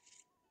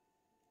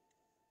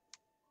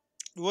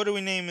 What are we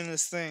naming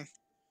this thing?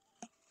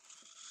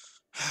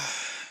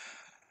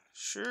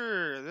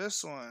 Sure,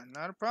 this one.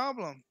 Not a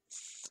problem.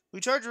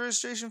 We charge a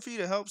registration fee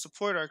to help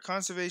support our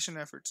conservation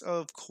efforts,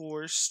 of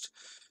course.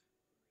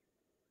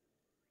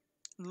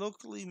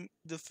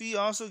 The fee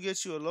also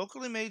gets you a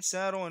locally made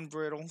saddle and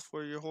bridle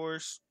for your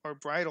horse, or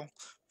bridle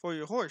for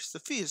your horse. The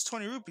fee is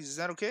 20 rupees. Is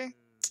that okay?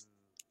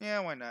 Yeah,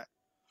 why not?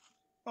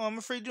 Oh, I'm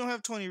afraid you don't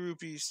have 20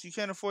 rupees. You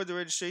can't afford the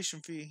registration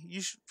fee.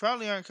 You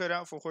probably aren't cut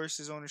out for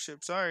horses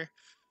ownership. Sorry.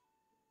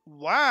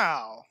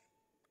 Wow.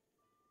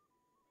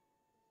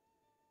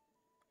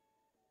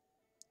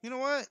 You know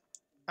what?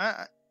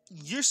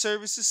 Your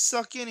services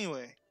suck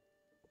anyway.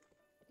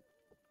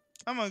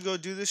 I'm gonna go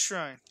do this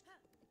shrine.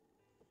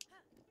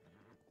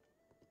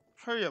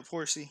 Hurry up,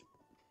 horsey.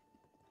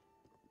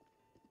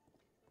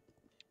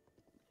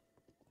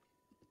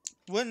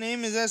 What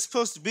name is that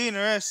supposed to be in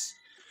her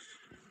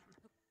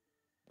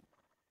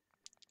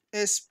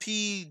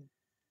SP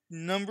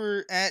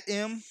number at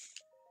M?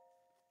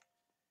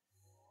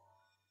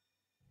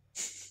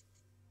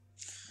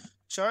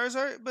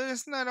 Charizard? But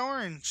it's not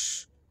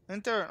orange.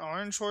 Isn't there an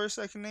orange horse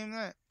I can name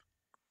that?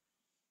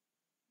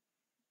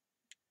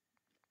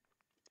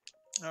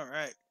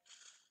 Alright.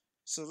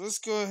 So let's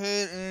go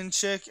ahead and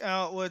check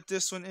out what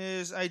this one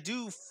is. I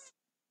do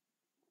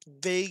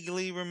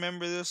vaguely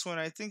remember this one.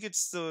 I think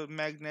it's the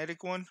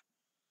magnetic one.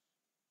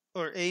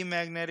 Or a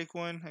magnetic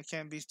one. I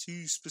can't be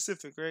too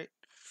specific, right?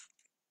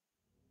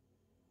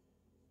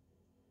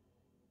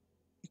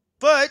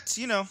 But,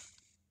 you know.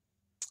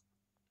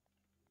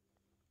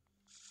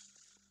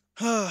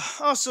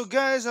 Also,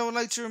 guys, I would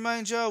like to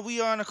remind y'all we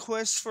are on a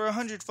quest for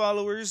 100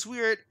 followers. We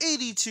are at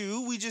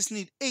 82. We just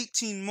need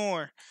 18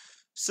 more.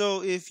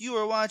 So if you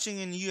are watching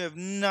and you have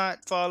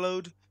not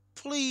followed,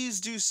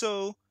 please do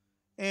so.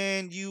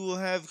 And you will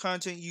have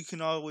content you can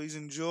always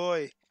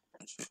enjoy.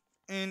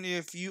 And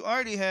if you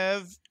already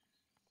have...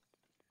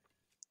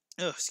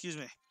 Oh, excuse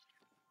me.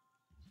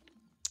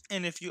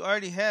 And if you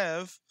already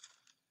have...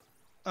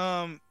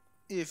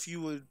 if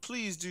you would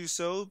please do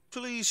so,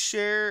 please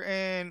share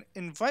and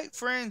invite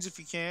friends if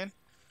you can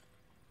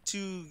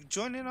to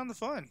join in on the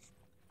fun.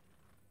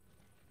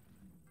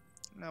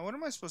 Now, what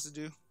am I supposed to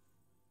do?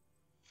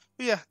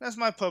 But yeah, that's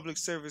my public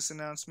service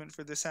announcement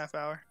for this half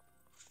hour.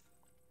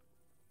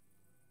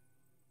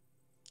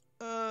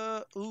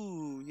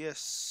 Ooh,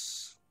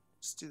 yes.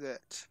 Let's do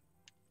that.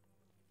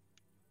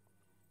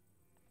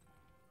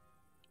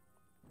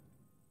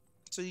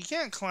 So you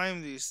can't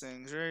climb these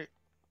things, right?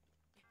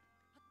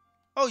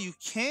 Oh, you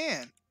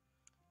can.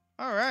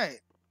 All right.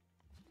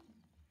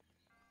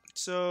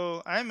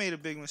 So I made a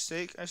big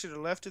mistake. I should have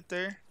left it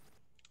there.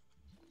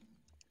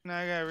 Now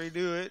I gotta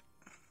redo it.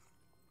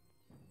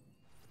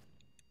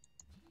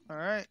 All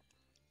right.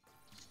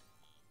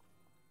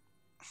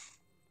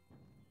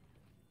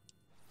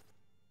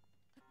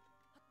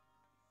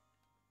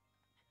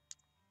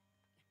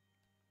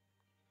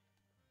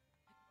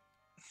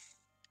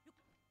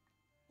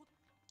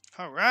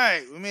 All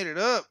right, we made it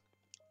up.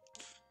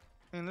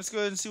 And let's go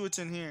ahead and see what's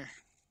in here.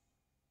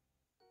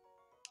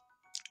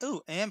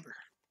 Oh, amber.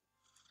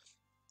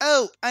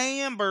 Oh,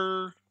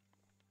 amber.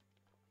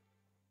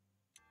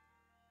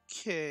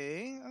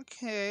 Okay,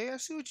 okay. I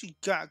see what you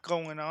got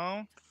going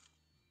on.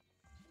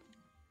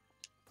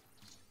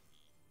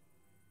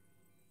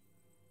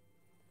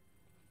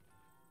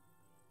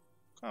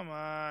 Come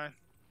on.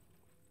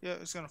 Yeah,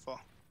 it's gonna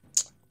fall.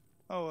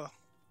 Oh well.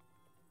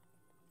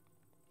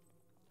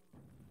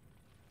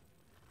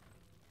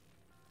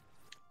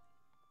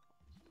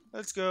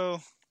 Let's go.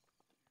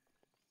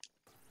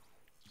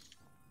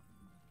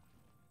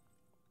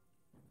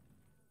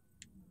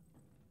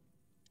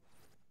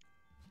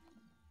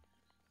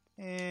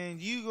 And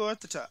you go at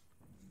the top.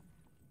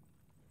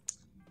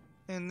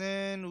 And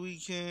then we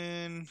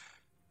can...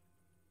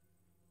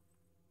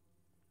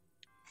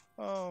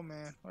 Oh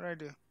man, what'd I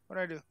do?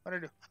 What'd I do?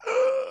 What'd I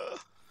do?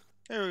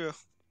 There we go.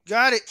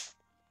 Got it!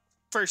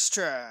 First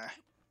try.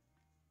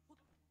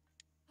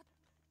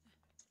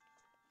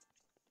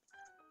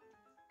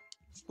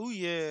 Ooh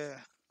yeah.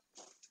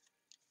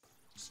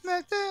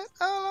 Smack that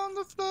all on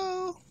the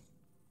floor.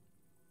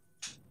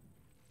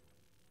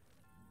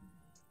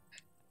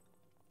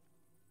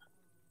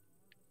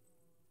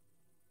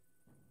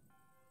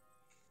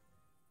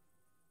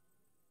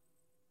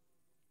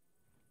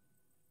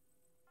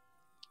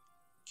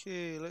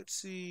 Okay, let's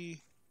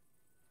see.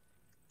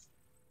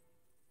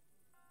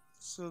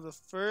 So the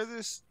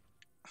furthest...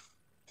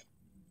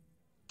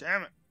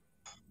 Damn it.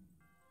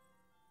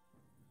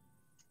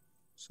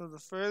 So the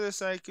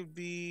furthest I could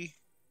be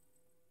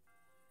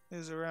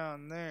is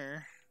around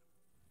there.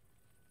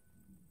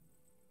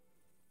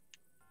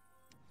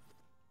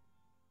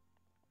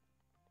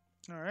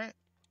 Alright.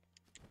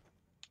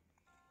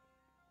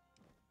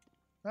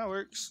 That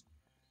works.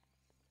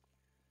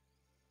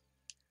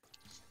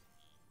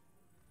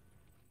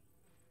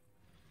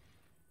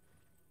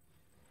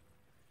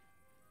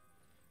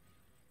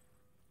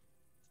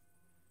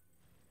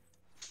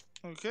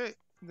 Okay,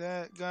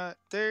 that got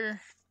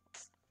there.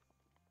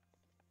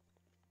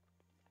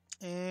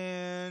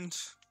 And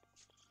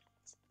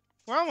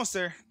we're almost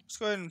there. Let's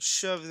go ahead and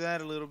shove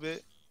that a little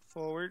bit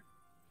forward.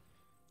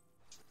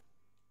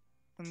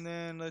 And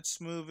then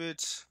let's move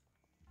it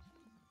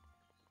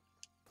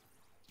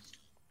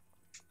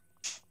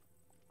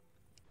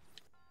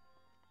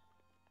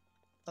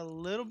a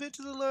little bit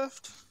to the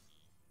left.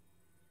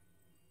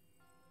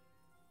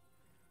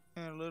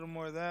 And a little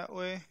more that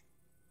way.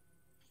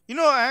 You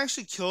know, I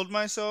actually killed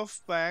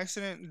myself by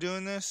accident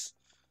doing this.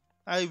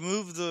 I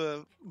moved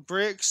the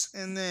bricks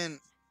and then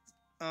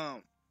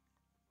um,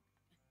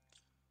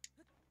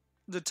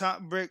 the top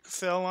brick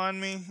fell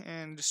on me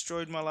and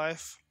destroyed my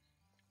life.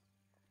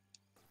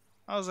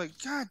 I was like,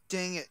 God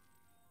dang it.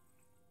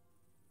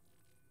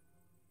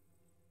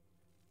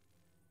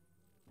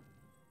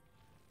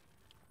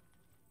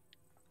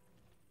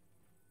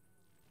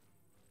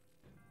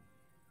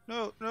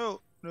 No,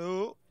 no,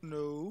 no,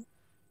 no.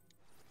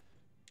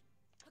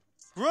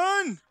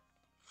 Run!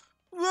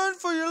 Run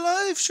for your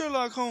life,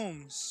 Sherlock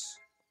Holmes.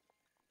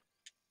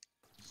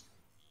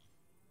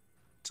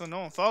 So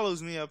no one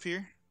follows me up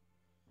here.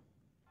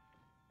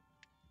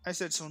 I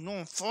said, so no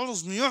one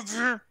follows me up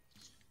here.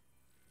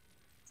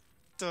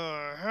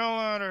 The hell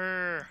out of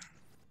here.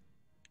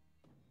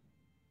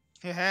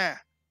 Haha,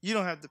 you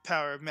don't have the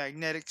power of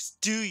magnetics,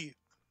 do you?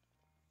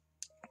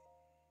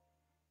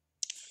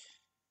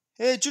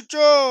 Hey,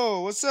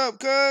 Chucho, what's up,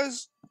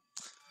 cuz?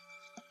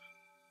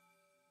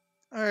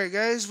 Alright,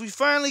 guys, we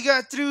finally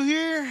got through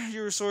here.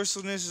 Your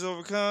resourcefulness is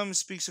overcome.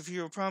 Speaks of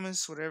hero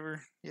promise,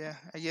 whatever. Yeah,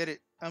 I get it.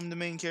 I'm the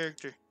main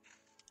character.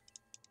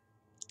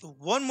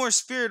 One more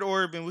spirit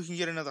orb and we can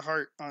get another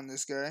heart on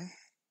this guy.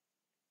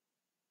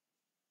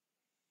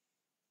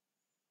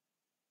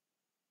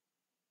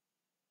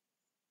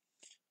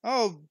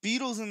 Oh,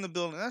 beetles in the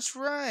building. That's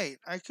right.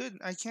 I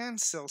can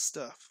sell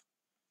stuff.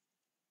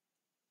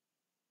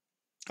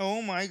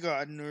 Oh my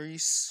god,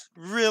 Nurse.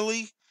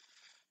 Really?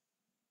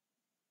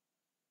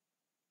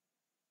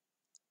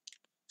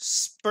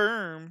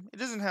 Sperm? It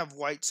doesn't have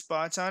white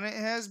spots on it.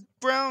 It has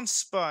brown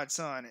spots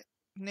on it.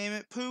 Name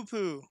it Poo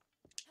Poo.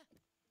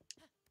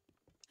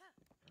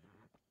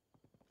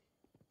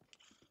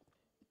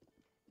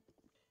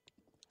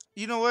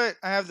 You know what?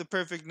 I have the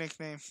perfect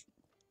nickname.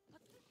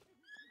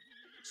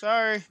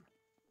 Sorry.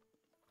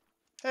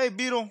 Hey,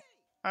 Beetle.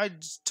 I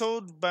was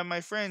told by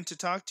my friend to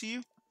talk to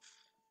you.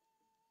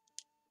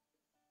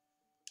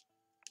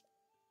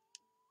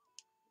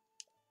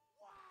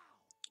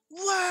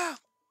 Wow!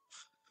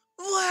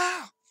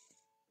 Wow!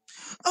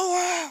 Oh,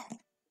 wow!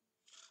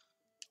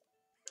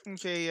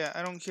 Okay, yeah,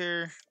 I don't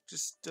care.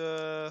 Just,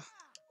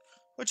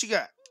 what you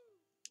got?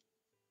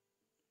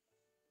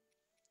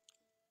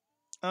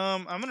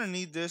 I'm gonna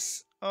need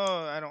this.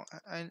 Oh,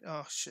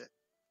 oh, shit.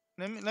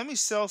 Let me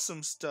sell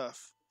some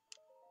stuff.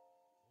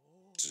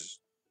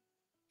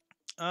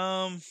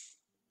 Um,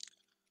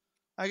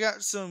 I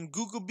got some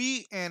Google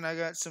Beat, and I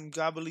got some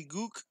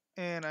Gobbledygook,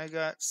 and I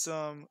got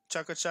some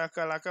Chaka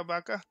Chaka Laka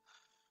Baka.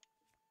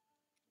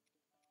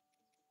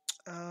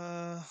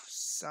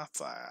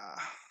 Sapphire.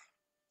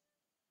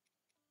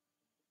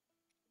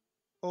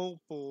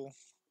 Opal.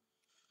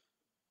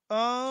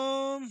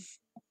 I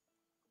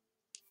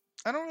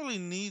don't really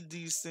need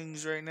these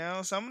things right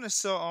now, so I'm gonna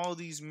sell all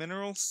these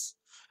minerals.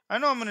 I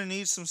know I'm gonna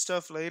need some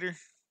stuff later,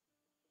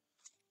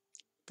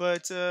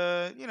 but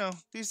you know,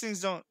 these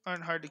things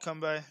aren't hard to come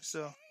by,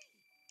 so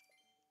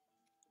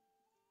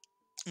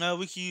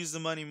we can use the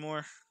money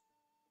more.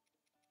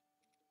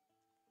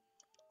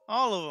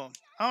 All of them.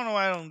 I don't know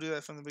why I don't do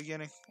that from the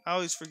beginning. I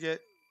always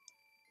forget.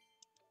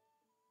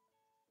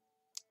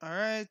 All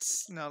right,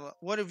 now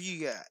what have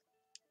you got?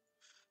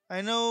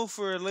 I know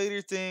for a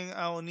later thing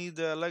I will need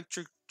the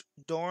electric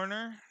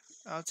dorner.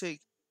 I'll take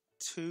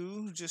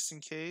 2 just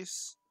in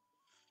case.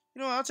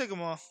 You know what, I'll take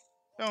them all.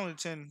 They're only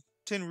 10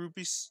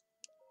 rupees.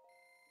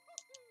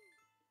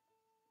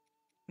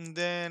 And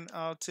then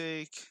I'll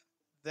take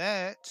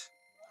that.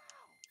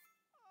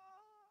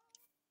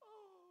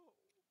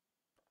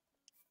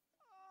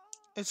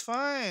 It's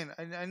fine.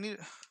 I need.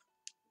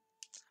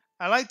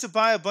 I like to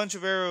buy a bunch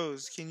of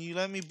arrows. Can you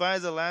let me buy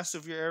the last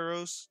of your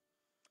arrows?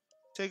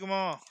 Take them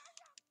all.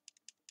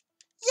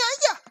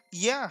 Yeah, yeah.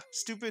 Yeah,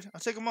 stupid. I'll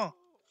take them all.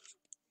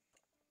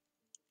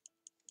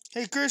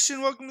 Hey,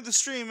 Christian, welcome to the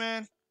stream,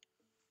 man.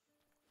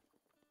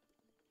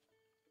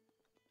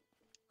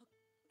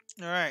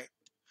 All right.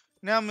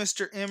 Now,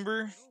 Mr.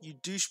 Ember, you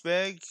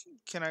douchebag,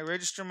 can I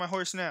register my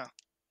horse now?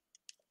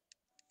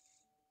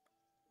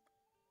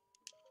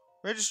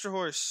 Register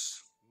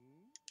horse.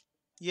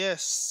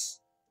 Yes.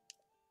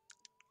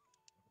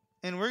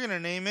 And we're gonna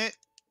name it.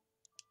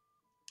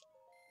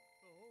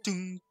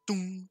 Dun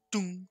dun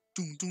dun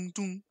dun dun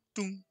dun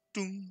dun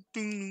dun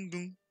dun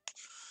dun.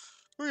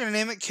 We're gonna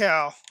name it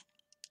Cal,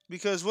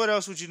 because what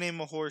else would you name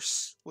a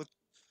horse with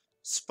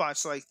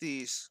spots like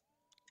these?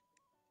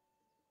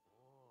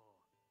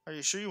 Are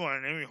you sure you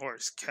want to name your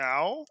horse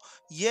Cal?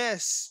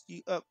 Yes,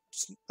 you up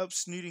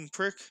snooting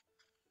prick.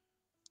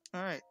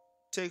 All right,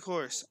 take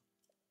horse.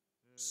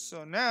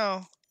 So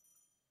now,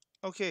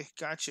 okay,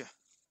 gotcha.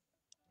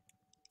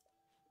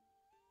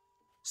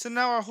 So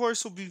now our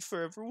horse will be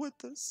forever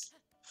with us.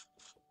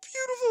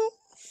 Beautiful.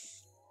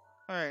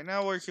 All right,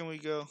 now where can we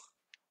go?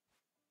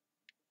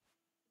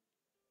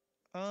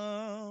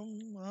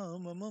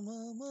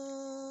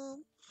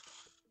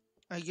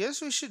 I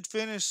guess we should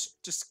finish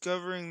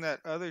discovering that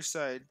other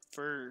side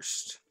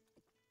first.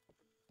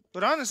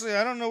 But honestly,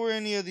 I don't know where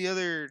any of the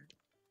other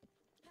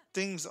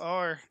things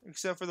are,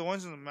 except for the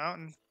ones in the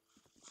mountain.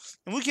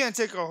 And we can't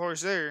take our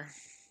horse there.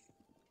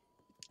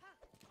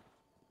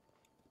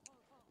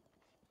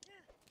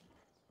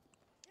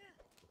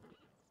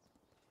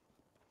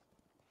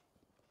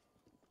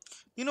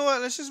 You know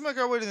what? Let's just make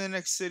our way to the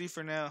next city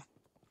for now.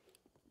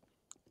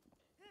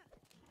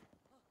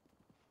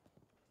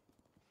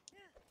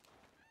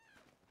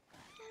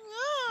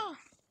 Ah.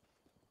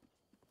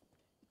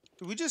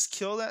 Did we just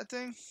kill that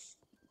thing?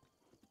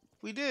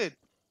 We did.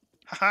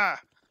 Haha.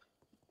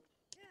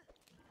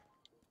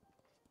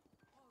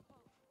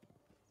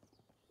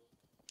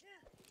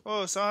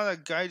 Oh, saw how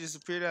that guy just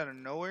appeared out of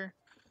nowhere?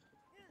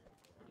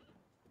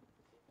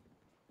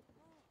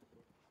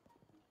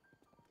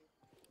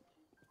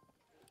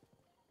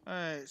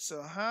 Alright,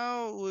 so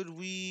how would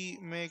we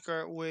make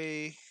our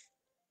way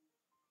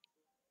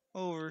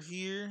over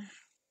here?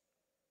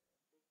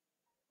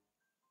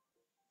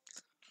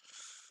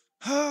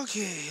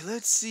 Okay,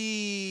 let's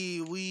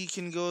see. We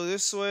can go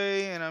this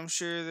way, and I'm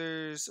sure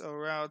there's a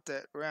route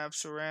that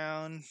wraps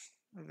around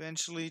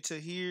eventually to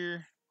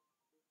here.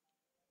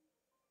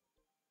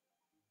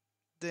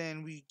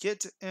 Then we get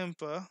to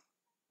Impa.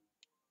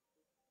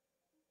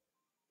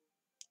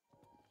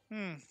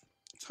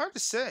 It's hard to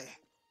say.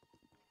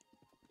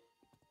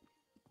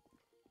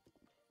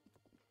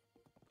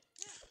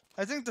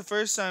 I think the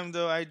first time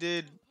though I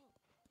did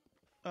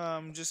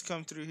just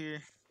come through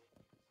here.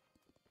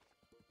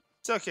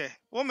 It's okay.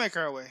 We'll make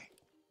our way.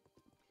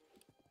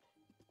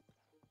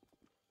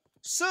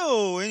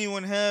 So,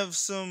 anyone have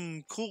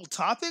some cool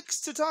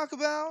topics to talk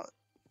about?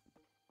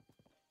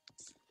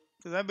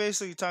 Because I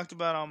basically talked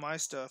about all my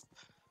stuff.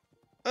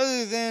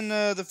 Other than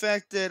the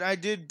fact that I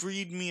did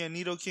breed me a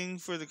Nidoking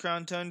for the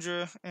Crown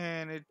Tundra,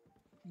 and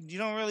you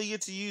don't really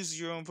get to use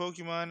your own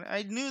Pokemon.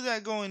 I knew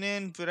that going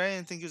in, but I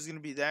didn't think it was going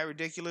to be that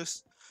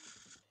ridiculous.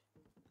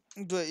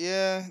 But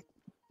yeah,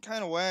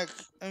 kind of whack.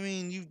 I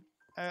mean,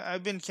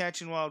 I've been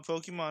catching wild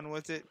Pokemon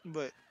with it,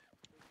 but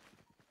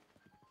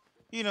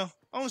you know,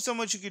 only so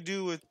much you could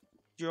do with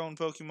your own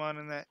Pokemon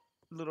in that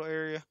little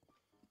area.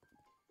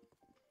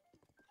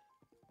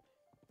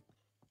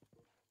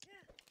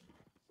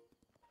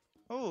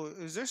 Oh,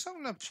 is there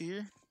something up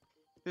here?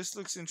 This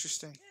looks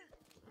interesting.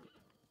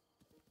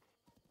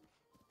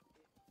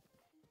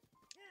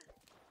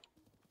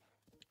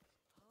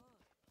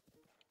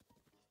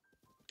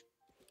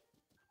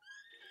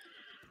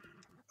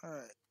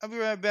 Alright, I'll be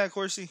right back,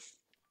 horsey.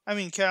 I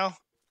mean, Cal.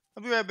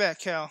 I'll be right back,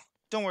 Cal.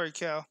 Don't worry,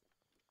 Cal.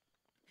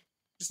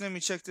 Just let me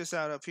check this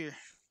out up here.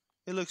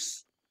 It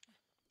looks...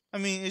 I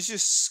mean, it's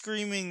just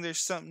screaming there's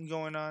something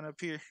going on up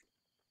here.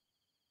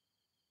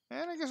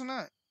 And I guess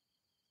not.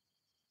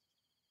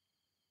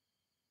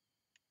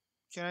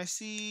 Can I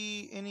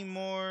see any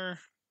more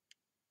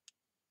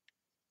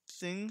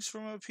things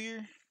from up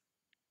here?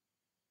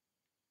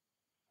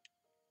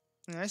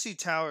 I mean, I see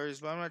towers,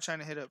 but I'm not trying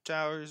to hit up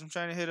towers. I'm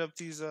trying to hit up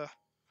these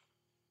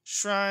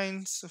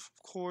shrines, of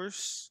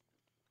course.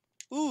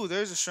 Ooh,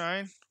 there's a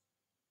shrine.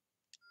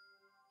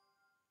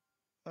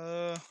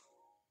 I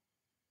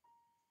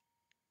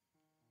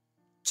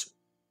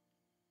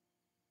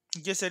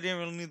guess I didn't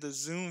really need the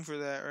zoom for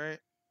that, right?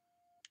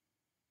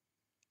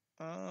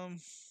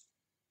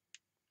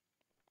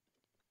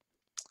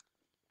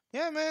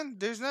 Yeah, man,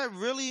 there's not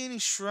really any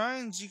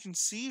shrines you can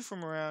see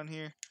from around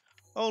here.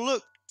 Oh,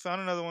 look,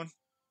 found another one.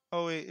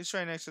 Oh, wait, it's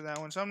right next to that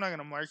one, so I'm not going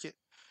to mark it.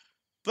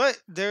 But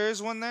there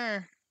is one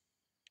there.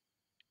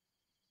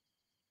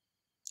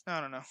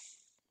 I don't know.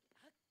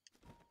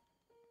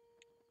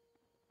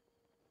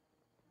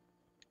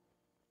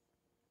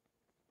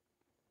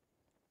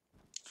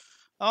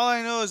 All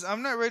I know is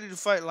I'm not ready to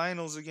fight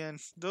Lionels again.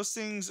 Those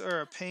things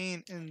are a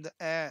pain in the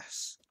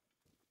ass.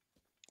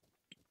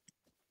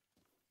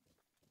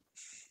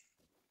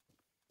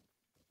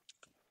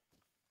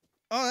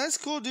 Oh, that's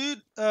cool,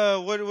 dude.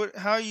 How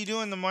are you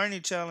doing the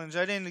Marnie challenge?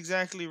 I didn't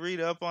exactly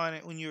read up on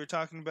it when you were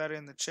talking about it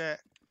in the chat.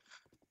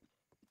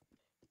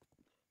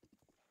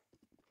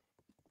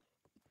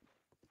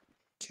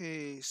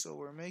 Okay, so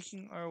we're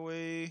making our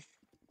way.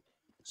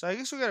 So I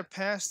guess we gotta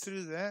pass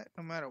through that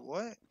no matter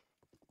what.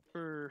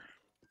 Or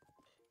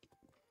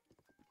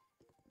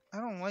I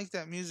don't like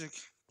that music.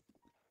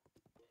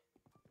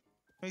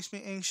 Makes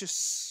me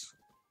anxious.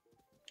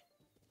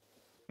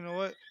 You know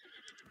what?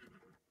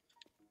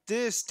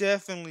 This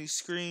definitely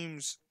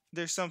screams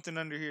there's something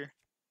under here.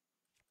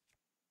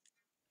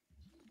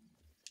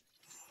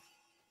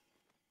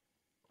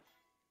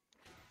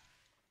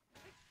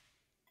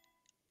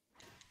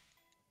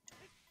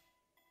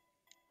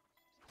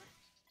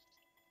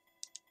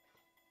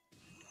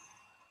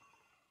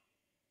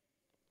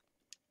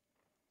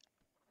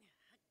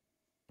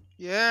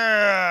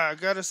 Yeah,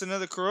 got us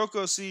another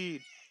Kuroko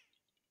seed.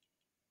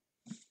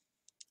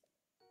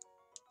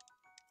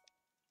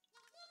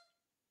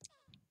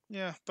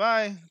 Yeah,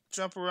 bye.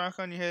 Drop a rock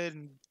on your head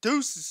and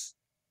deuces.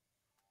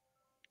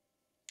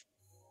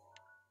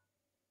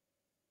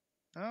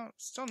 Oh,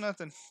 still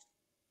nothing.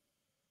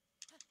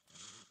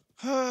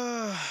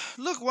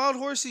 Look, wild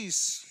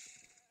horsies.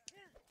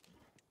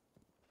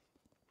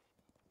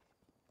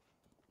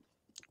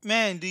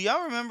 Man, do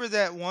y'all remember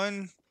that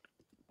one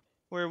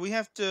where we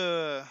have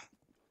to,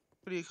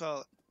 what do you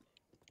call it?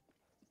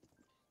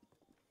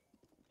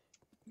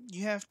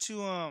 You have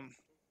to,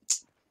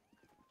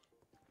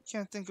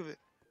 can't think of it.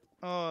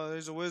 Oh,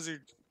 there's a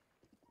wizard.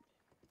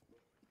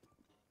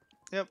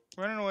 Yep,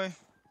 running away.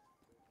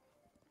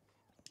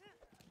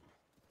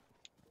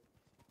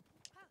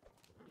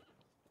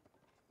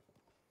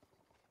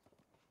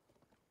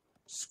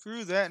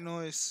 Screw that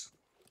noise.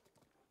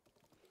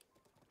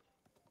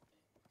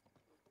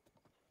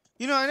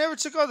 You know, I never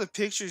took all the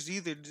pictures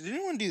either. Did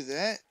anyone do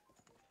that?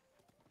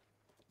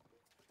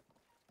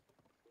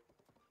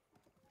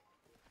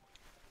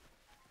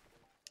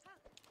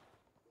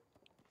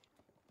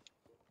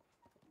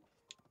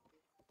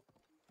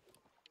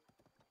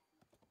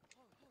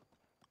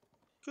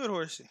 Good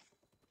horsey.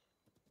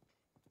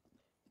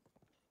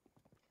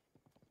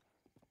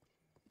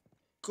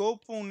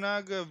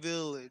 Goponaga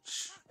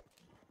Village.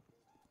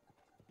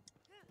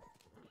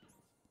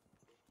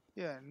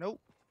 Yeah, nope.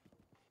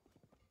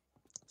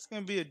 It's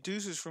gonna be a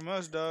deuces from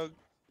us, dog.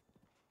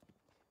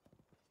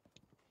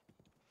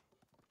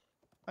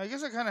 I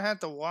guess I kind of had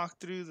to walk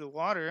through the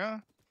water, huh?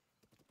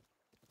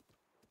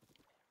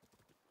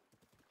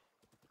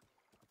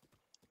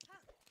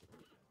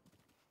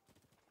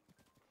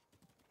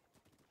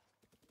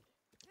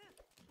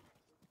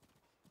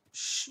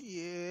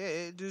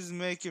 Shit, this is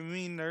making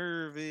me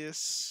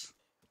nervous.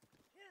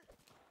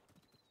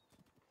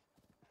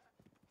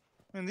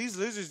 And these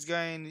lizards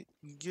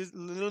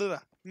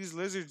these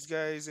lizards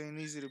guys ain't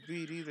easy to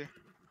beat either.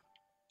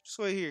 Just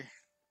wait here.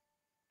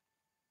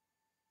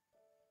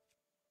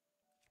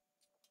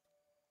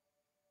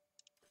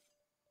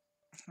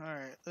 All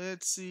right,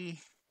 let's see.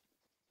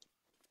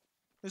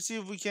 Let's see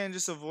if we can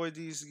just avoid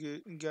these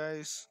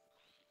guys.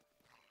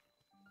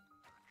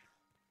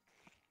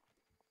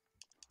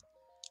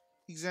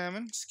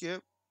 Examine,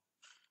 skip.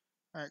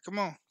 All right, come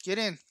on, get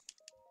in.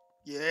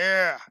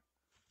 Yeah.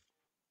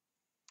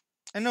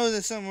 I know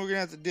that's something we're gonna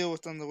have to deal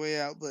with on the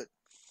way out, but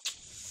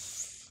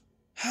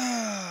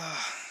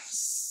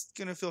it's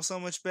gonna feel so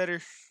much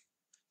better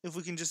if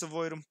we can just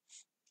avoid them.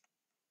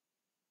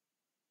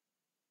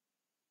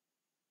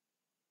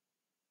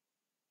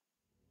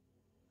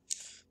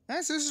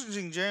 That's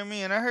interesting,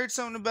 Jeremy. And I heard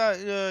something about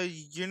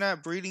you're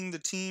not breeding the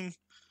team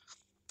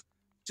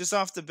just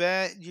off the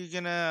bat. You're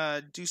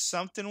gonna do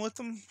something with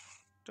them.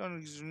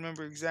 Don't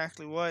remember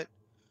exactly what.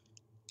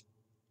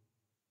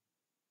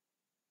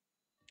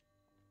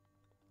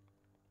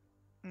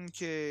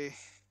 Okay.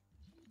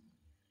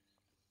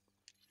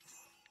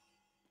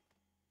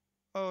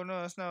 Oh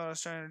no, that's not what I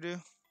was trying to do.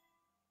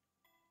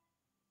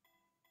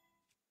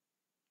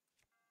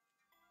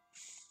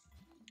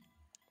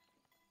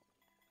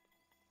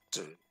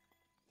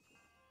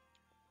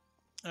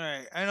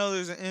 Alright, I know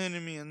there's an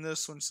enemy in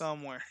this one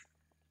somewhere.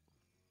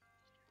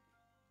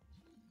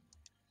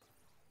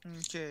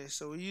 Okay,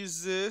 so we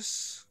use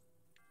this.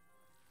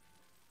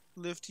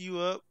 Lift you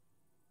up.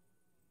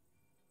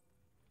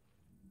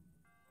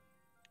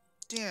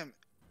 Damn it.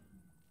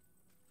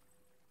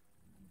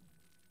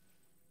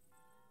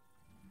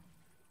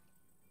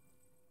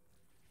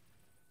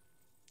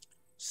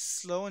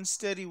 Slow and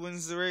steady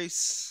wins the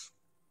race.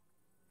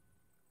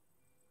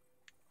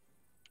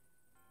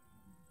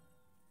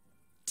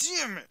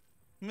 Damn it!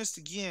 Missed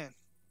again.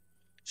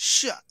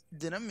 Shot,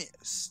 then I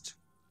missed.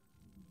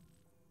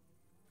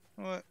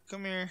 What?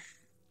 Come here.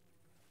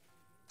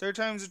 Third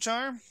time's a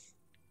charm?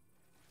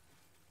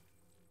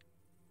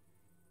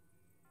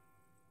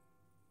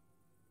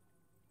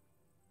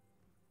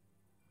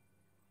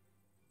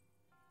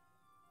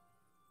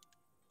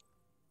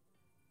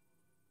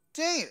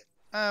 Dang it!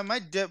 My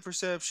depth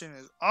perception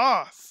is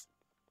off.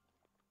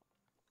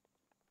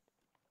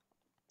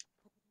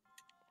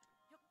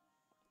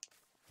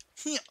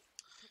 Yeah.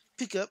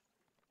 Pick up.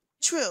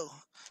 Trill.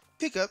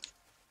 Pick up.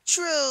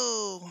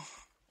 Trill.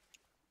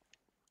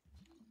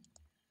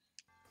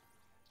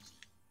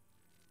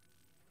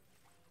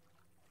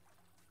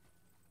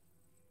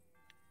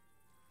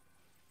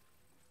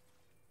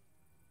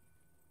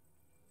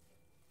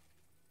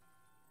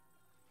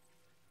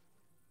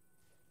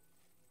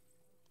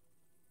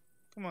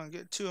 Come on,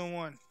 get 2 and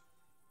 1.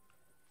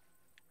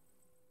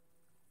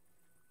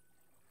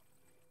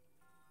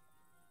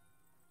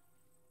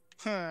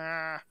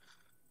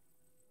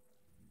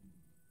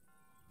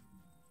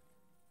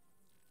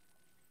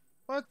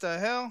 What the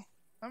hell?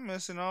 I'm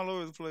missing all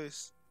over the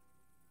place.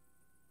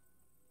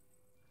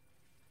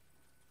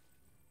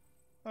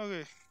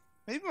 Okay.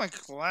 Maybe my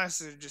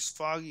glasses are just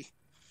foggy.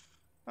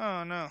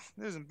 Oh no,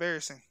 this is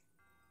embarrassing.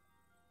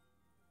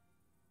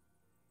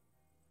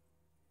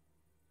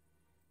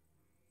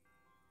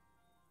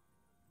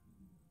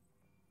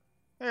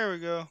 There we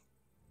go.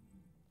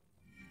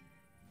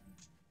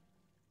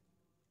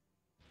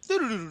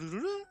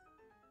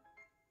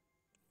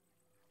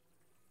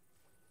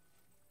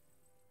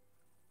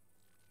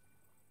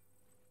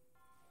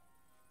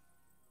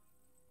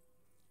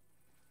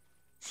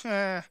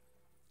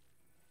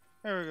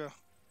 There we go.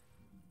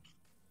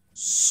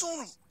 Son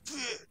of a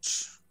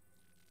bitch.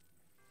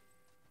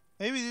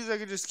 Maybe these I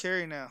could just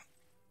carry now.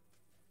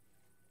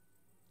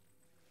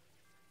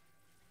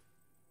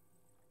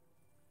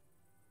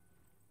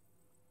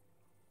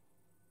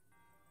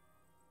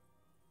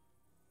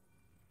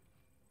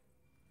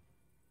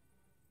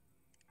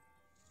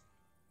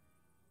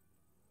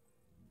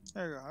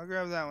 There you go. I'll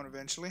grab that one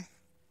eventually.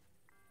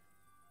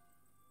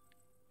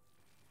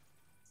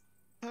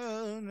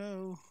 Oh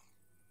no.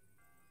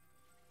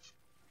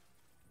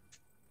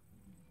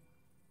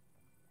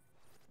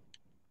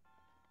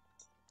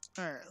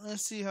 Alright,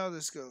 let's see how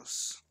this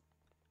goes.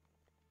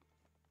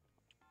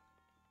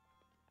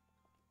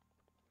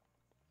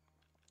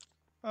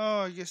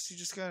 Oh, I guess you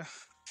just gotta...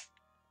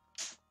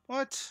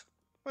 What?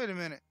 Wait a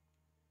minute.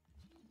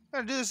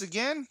 Gotta do this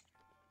again?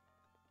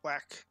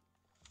 Whack.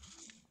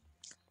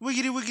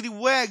 Wiggity wiggity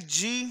whack,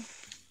 G.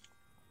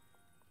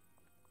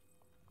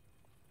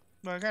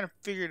 But I kind of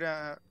figured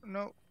out.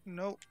 No,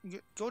 no.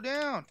 Go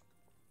down.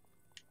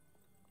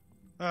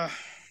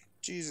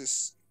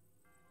 Jesus.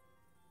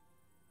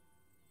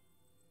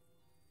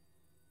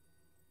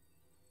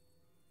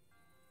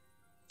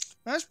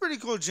 That's pretty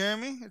cool,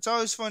 Jeremy. It's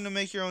always fun to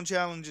make your own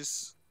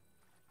challenges.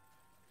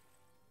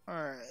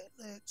 Alright,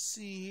 let's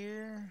see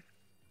here.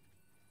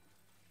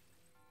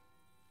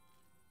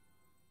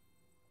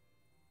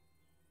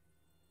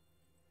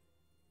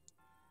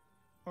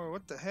 Or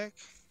what the heck?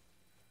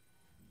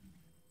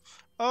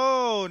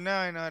 Oh, now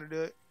I know how to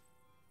do it.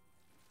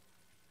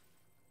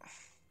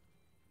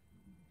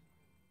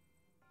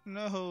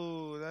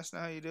 No, that's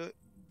not how you do it.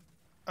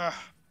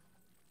 Ah.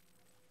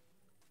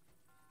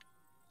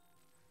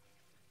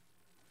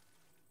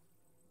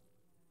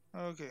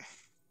 Okay.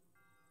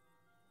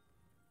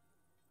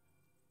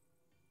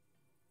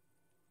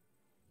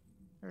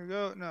 There we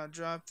go. Now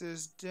drop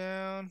this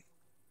down.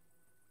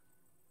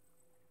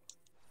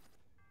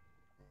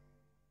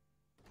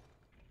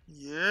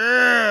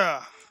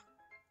 Yeah!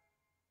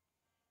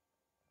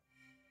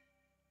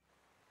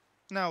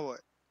 Now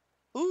what?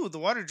 Ooh, the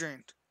water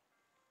drained.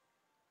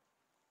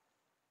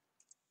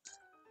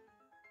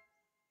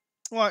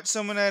 Watch,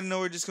 someone out of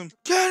nowhere just comes,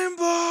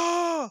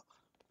 cannonball!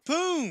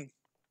 Boom!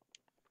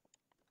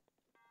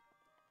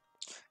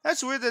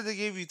 That's weird that they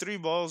gave you 3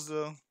 balls,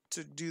 though,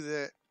 to do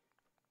that.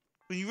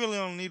 But you really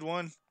only need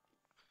 1.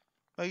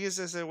 I guess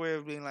that's their way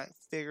of being like,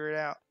 figure it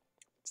out.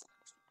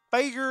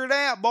 Figure it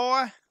out,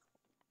 boy!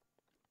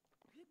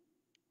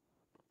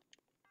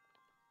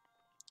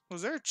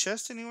 Was there a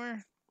chest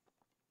anywhere?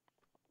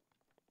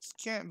 This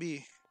can't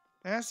be.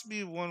 There has to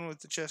be one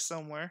with the chest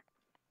somewhere.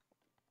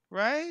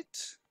 Right?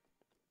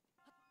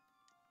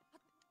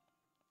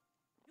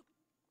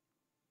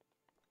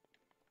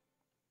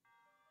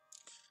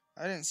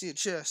 I didn't see a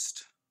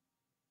chest.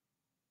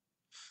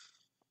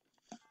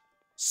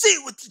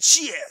 Sit with the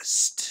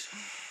chest!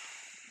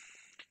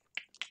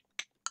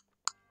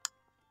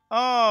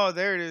 Oh,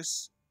 there it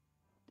is.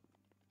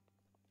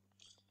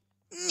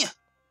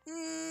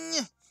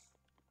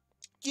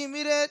 Give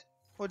me that.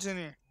 What's in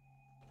here?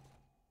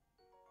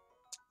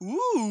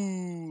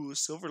 Ooh,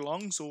 silver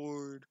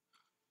longsword.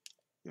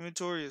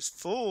 Inventory is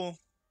full.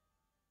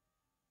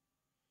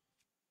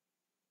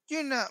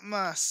 You're not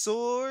my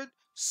sword,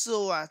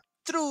 so I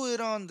threw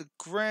it on the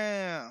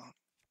ground.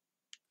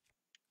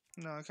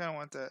 No, I kind of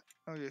want that.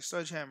 Okay,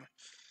 sledgehammer.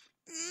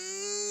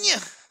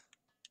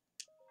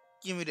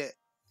 Give me that.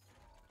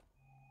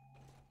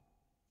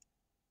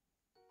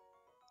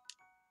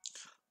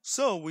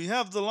 So we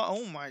have the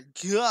oh my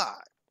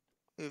god.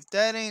 If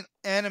that ain't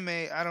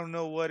anime, I don't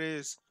know what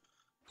is.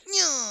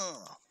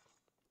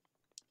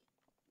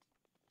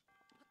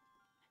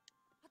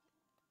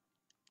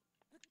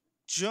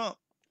 Jump.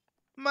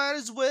 Might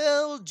as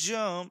well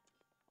jump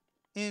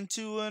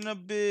into an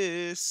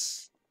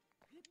abyss.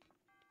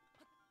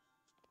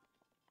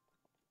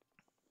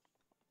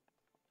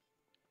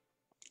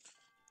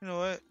 You know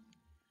what?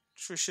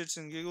 For shits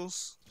and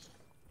giggles.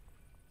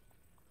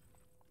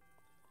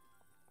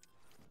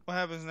 What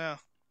happens now?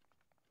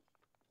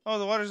 Oh,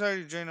 the water's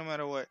already drained no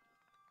matter what.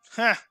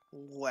 Ha!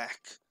 Whack.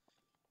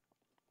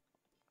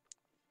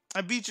 I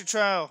beat your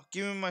trial.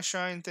 Give me my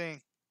shrine thing.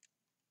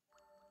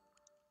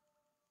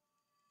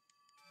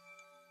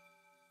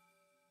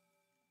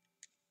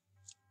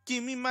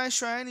 Give me my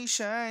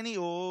shiny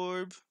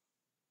orb.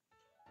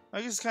 I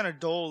guess it's kind of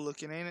dull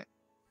looking, ain't it?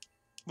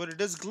 But it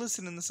does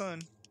glisten in the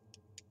sun.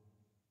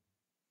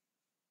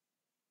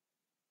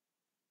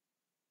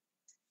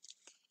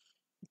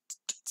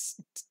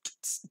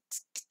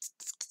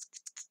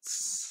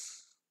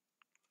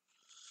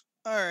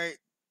 Alright.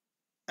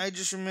 I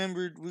just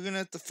remembered we're gonna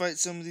have to fight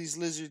some of these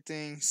lizard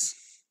things.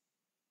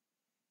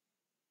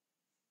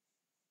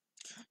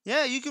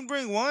 Yeah, you can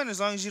bring 1 as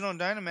long as you don't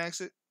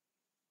Dynamax it.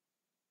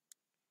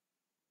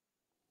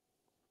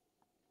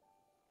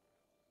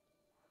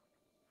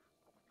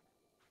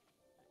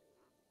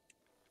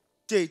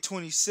 Day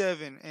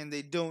 27, and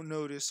they don't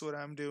notice what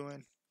I'm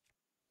doing.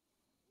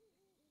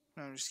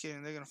 No, I'm just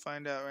kidding. They're gonna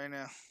find out right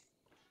now.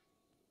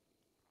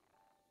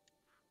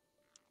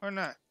 Or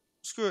not.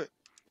 Screw it.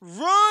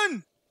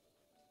 Run!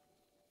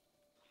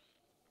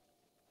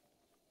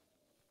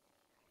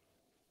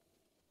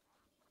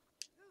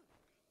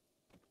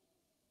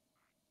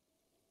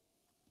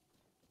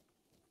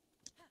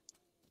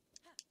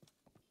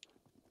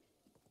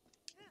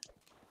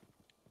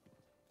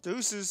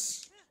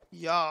 Deuces.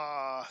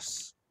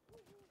 Yas.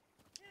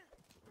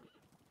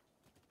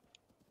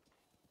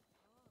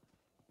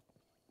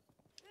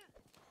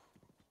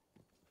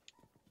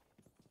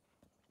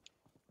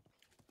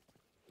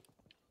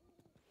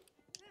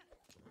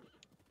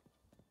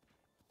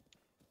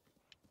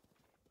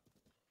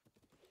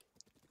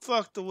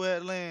 Fuck the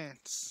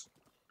wetlands.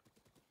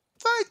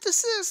 Fight the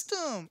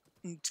system.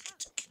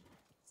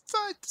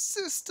 Fight the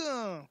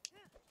system.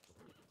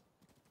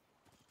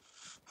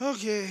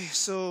 Okay,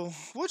 so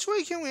which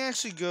way can we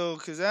actually go?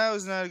 Because that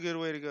was not a good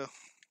way to go.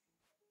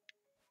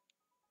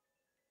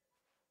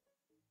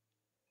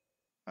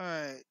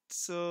 Alright,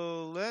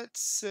 so let's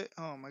say...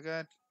 Oh my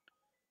god.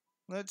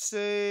 Let's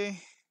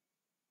say...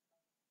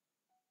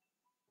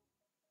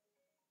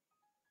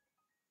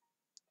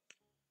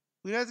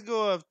 We'd have to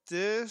go up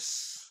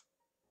this.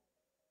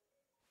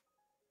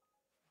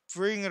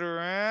 Bring it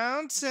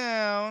around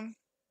town.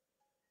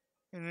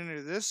 And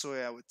enter this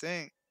way, I would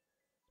think.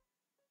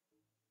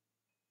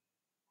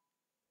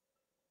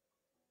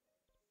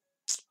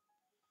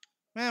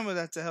 Man, but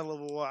that's a hell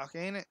of a walk,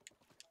 ain't it?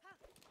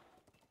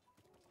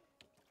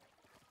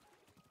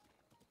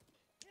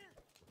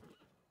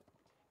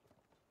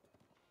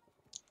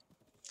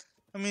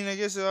 I mean, I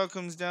guess it all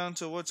comes down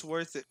to what's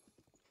worth it.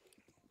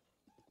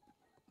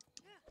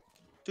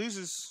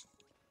 Deuces.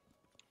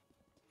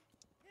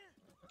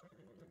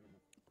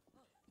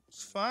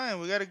 It's fine,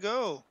 we gotta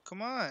go.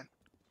 Come on.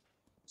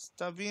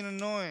 Stop being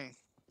annoying.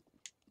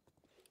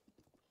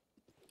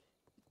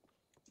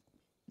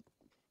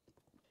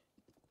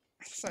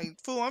 It's like,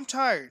 fool, I'm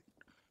tired.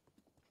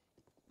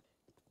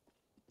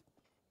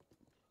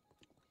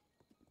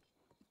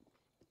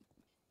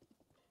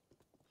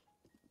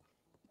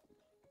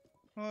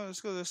 Well,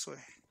 let's go this way.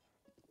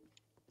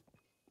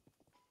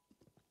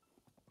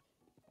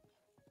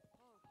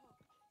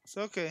 It's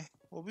okay.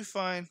 We'll be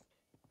fine.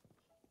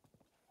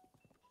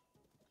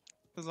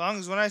 As long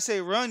as when I say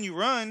run, you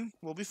run,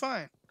 we'll be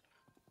fine.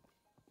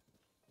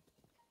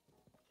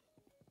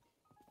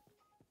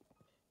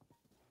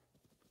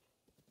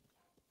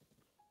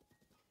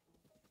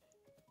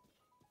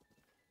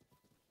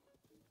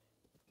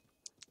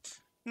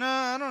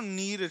 Nah, I don't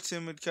need a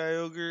timid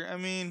Kyogre. I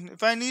mean,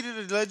 if I needed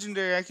a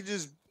legendary, I could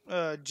just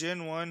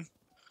Gen 1.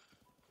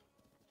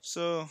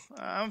 So,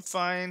 I'm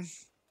fine.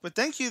 But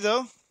thank you,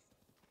 though.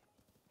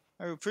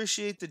 I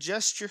appreciate the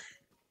gesture.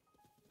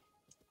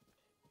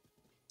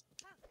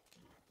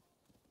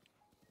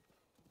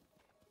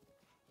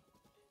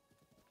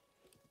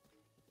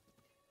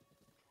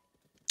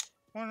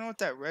 I don't know what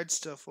that red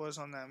stuff was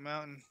on that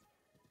mountain.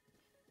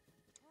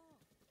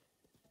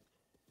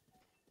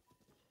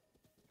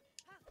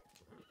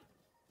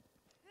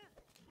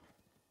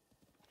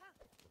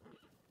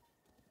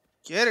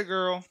 Get it,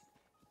 girl.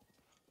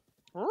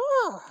 Look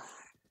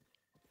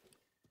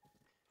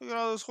at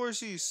all those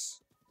horsies.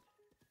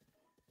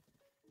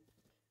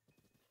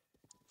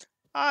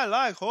 I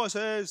like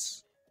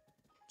horses.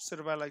 Instead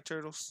of I like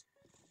turtles.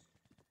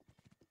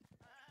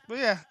 But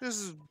yeah, this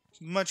is a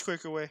much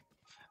quicker way.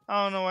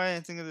 I don't know why I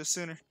didn't think of this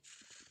sooner.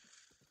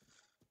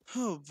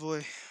 Oh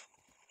boy.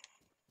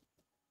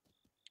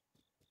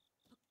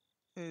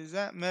 Is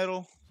that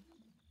metal?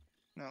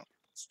 No,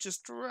 it's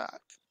just a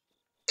rock.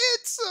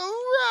 It's a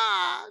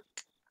rock!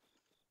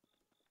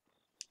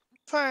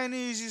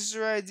 Pioneers used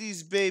to ride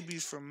these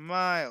babies for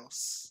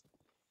miles.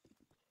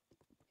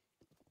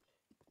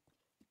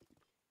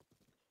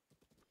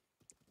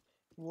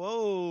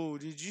 Whoa,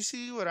 did you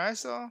see what I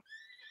saw?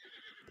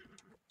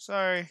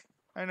 Sorry,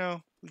 I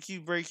know, we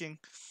keep breaking.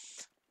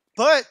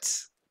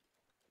 But,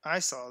 I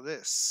saw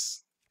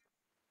this.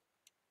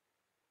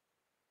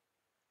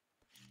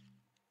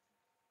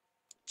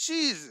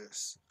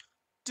 Jesus.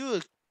 Do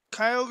a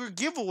Kyogre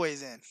giveaway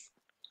then.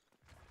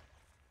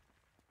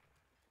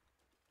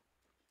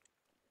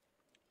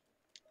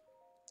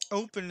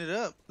 Open it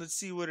up. Let's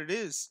see what it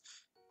is.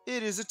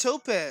 It is a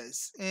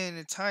topaz, and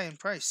it's high in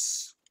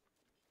price.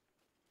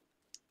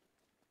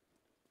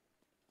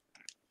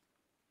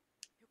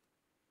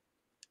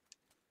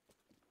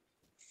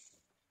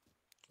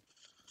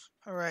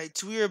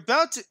 Alright, we are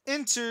about to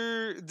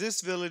enter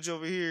this village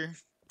over here.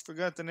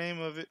 Forgot the name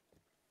of it.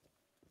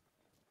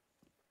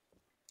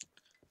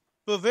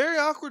 But very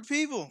awkward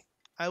people.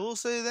 I will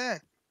say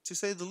that, to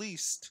say the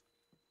least.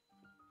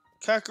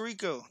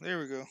 Kakariko. There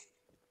we go.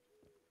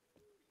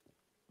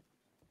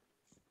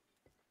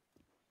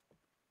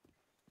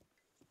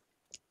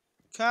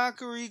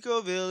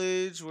 Kakariko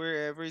Village,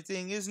 where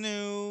everything is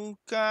new.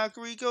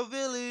 Kakariko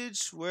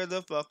Village, where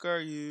the fuck are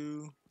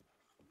you?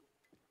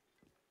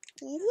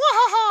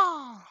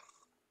 Wahaha!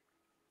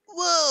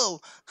 Whoa!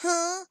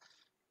 Huh?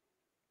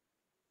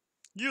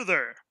 You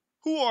there!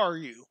 Who are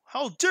you?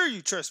 How dare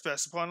you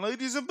trespass upon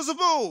Lady Zimpa's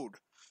abode?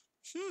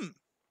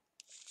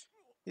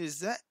 Is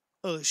that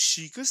a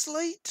Sheikah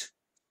slate?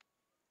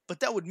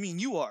 But that would mean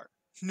you are.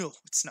 No,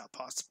 it's not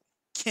possible.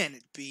 Can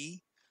it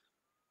be?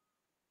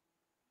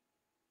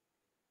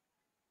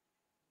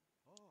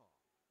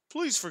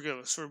 Please forgive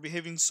us for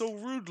behaving so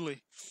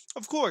rudely.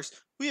 Of course,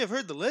 we have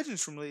heard the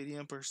legends from Lady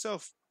Imp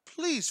herself.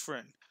 Please,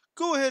 friend,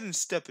 go ahead and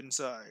step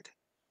inside.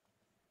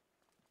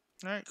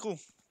 Alright, cool.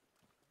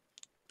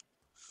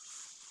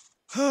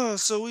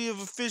 So we have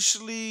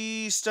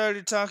officially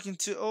started talking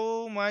to...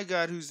 Oh my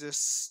god, who's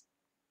this?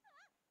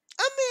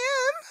 A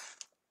man?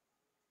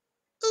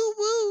 Ooh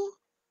woo.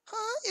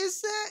 Huh?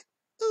 Is that...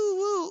 Ooh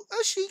woo.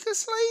 A Sheikah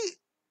slate?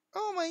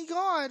 Oh my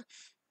god!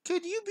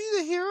 Could you be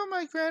the hero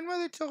my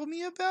grandmother told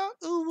me about?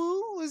 Ooh,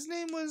 woo. His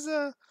name was,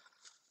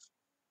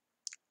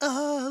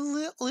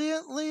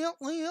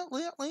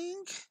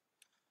 Link.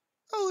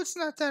 Oh, it's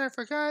not that I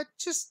forgot.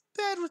 Just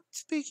bad with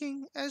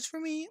speaking. As for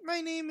me,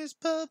 my name is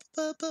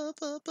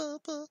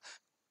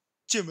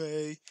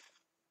Jimmy.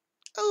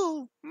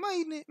 Oh,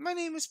 my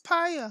name is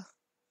Paya.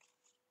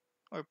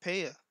 Or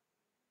Paya.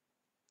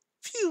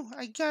 Phew,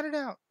 I got it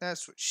out.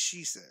 That's what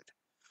she said.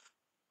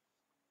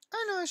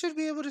 I know I should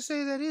be able to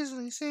say that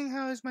easily, seeing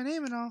how is my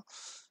name and all.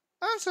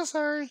 I'm so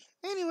sorry.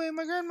 Anyway,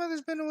 my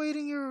grandmother's been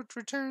awaiting your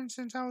return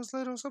since I was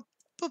little, so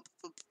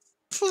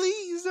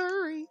please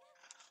hurry.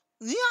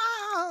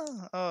 Yeah!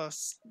 Oh,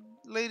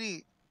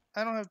 lady,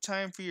 I don't have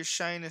time for your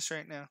shyness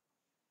right now.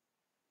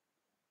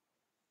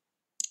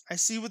 I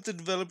see what the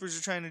developers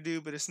are trying to do,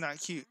 but it's not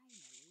cute.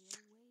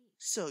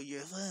 So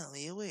you're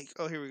finally awake.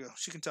 Oh, here we go.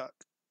 She can talk.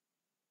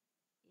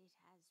 It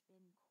has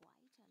been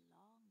quite a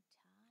long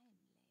time, Link.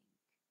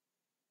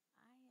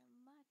 I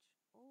am much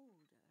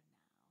older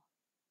now,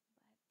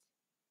 but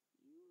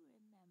you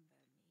remember me,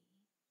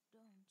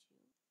 don't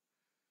you?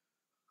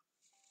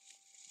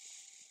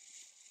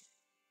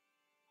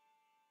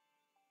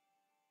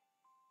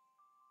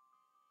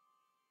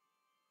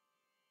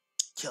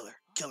 Kill her.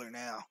 Kill her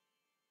now.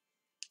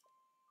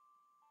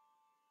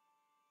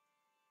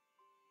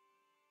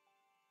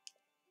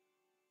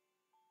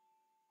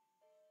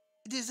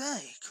 It is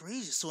I,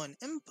 courageous one,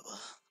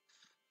 Impa.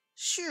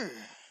 Sure.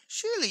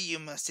 Surely you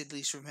must at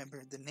least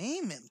remember the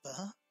name,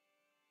 Impa.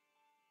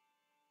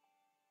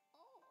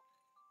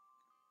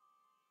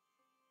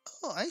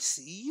 Oh, I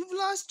see. You've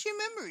lost your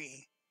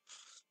memory.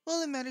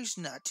 Well, it matters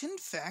not. In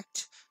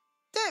fact,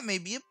 that may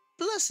be a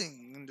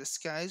blessing in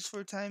disguise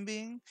for a time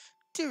being.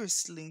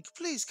 Dearest Link,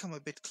 please come a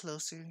bit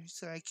closer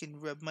so I can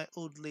rub my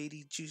old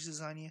lady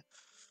juices on you.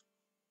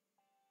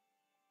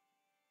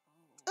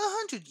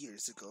 100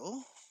 years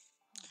ago.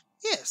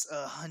 Yes,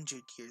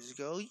 100 years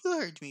ago. You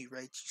heard me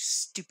right, you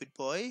stupid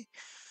boy.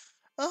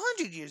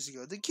 100 years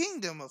ago, the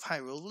kingdom of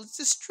Hyrule was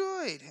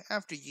destroyed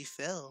after you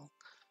fell.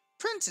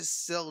 Princess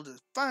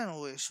Zelda's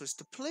final wish was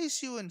to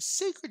place you in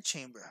sacred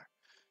chamber,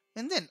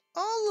 and then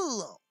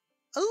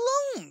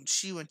alone,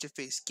 she went to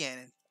face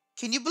Ganon.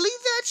 Can you believe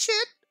that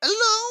shit?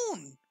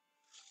 Alone!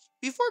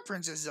 Before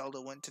Princess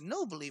Zelda went to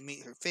nobly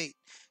meet her fate,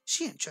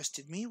 she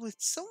entrusted me with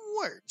some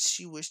words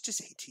she wished to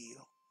say to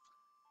you.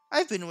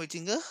 I've been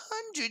waiting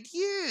 100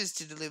 years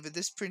to deliver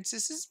this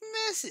princess's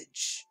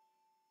message.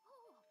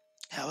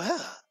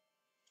 However,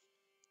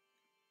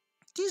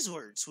 these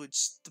words,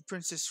 which the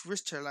princess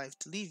risked her life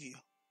to leave you,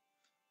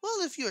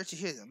 well, if you are to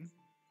hear them,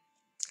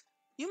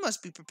 you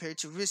must be prepared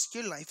to risk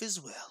your life as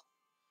well.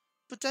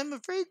 But I'm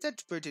afraid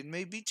that burden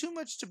may be too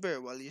much to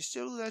bear while you're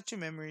still without your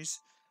memories.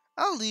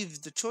 I'll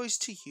leave the choice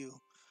to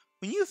you.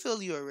 When you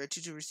feel you are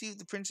ready to receive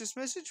the princess'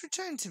 message,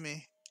 return to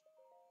me.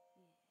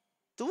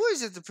 The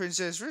words that the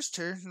princess risked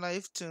her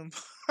life to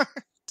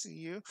impart to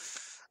you,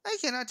 I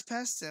cannot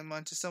pass them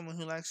on to someone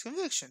who lacks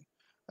conviction.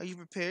 Are you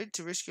prepared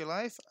to risk your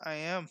life? I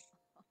am.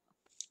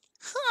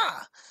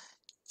 Ha!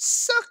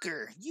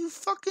 Sucker! You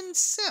fucking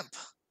simp!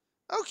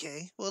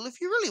 Okay, well, if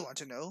you really want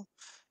to know,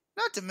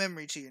 not a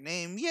memory to your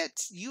name,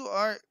 yet you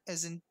are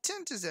as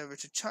intent as ever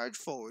to charge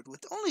forward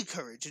with only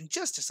courage and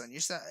justice on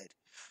your side.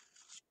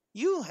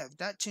 You have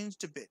not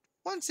changed a bit.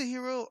 Once a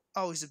hero,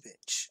 always a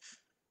bitch.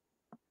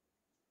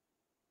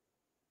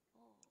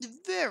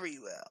 Very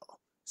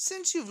well.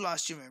 Since you've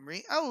lost your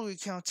memory, I will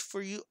recount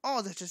for you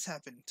all that has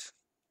happened.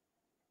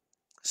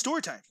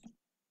 Story time.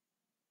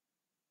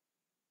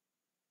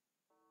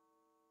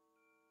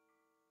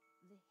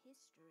 The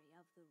history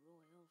of the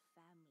royal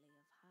family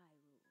of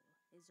Hyrule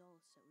is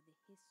also the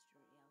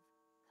history of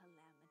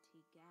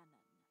Calamity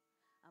Ganon,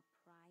 a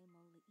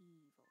primal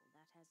evil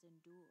that has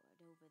endured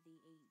over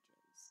the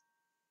ages.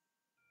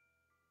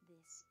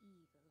 This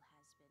evil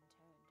has been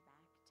turned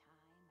back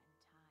time and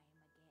time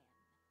again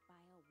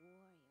by a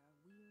warrior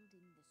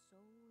wielding the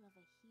soul of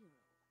a hero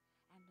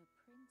and a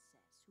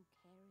princess who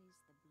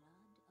carries the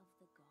blood of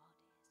the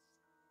goddess.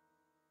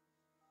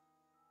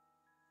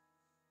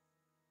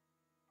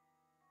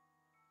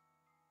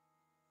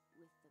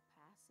 With the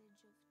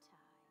passage of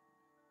time,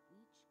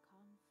 each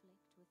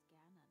conflict with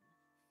Ganon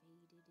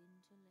faded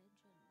into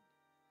legend.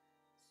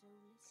 So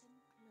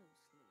listen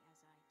closely as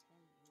I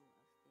tell you of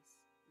this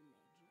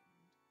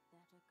legend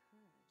that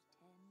occurred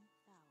 10,000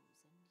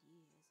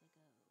 years ago.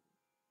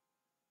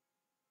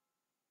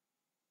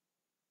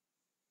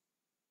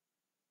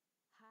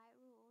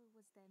 Hyrule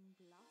was then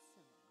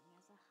blossoming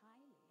as a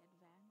highly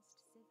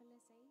advanced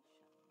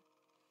civilization.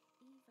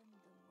 Even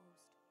the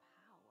most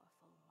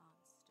powerful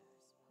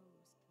monsters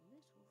posed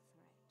little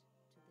threat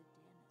to the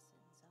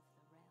denizens of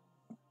the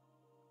realm.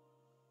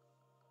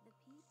 The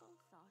people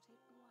thought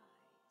it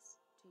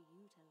wise to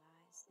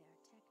utilize their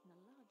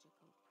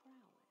technological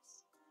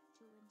prowess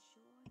to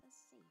ensure the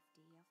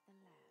safety of the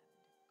land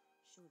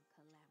should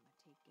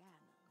Calamity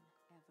Ganon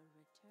ever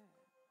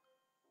return.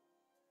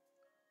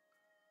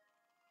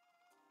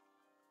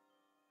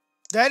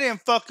 That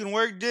didn't fucking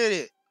work,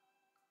 did it?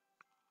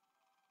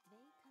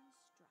 They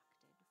constructed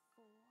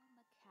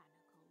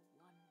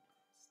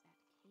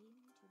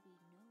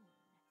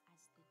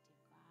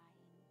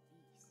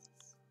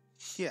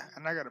Yeah,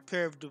 and I got a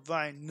pair of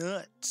divine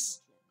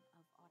nuts. Legion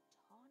of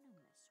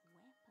autonomous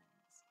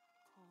weapons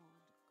called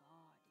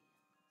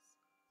guardians.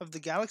 Of the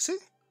galaxy?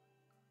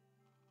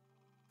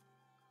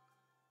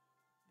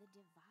 The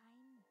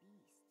divine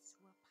beasts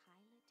were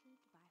piloted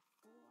by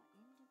 4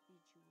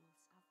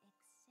 individuals of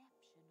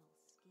exceptional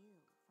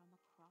skill from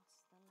across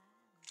the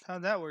land.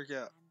 How'd that work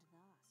out? And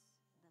thus,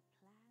 the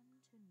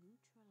plan to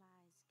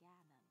neutralize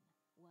Ganon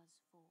was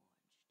forged.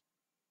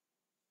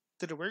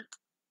 Did it work?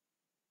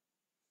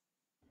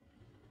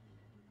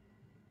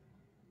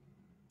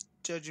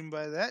 Judging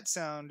by that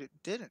sound, it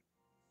didn't.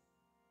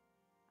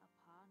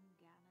 Upon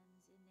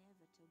Ganon's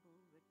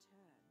inevitable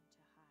return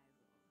to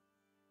Hyrule,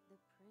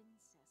 the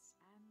princess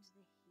and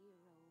the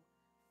hero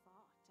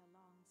fought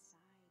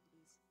alongside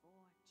these 4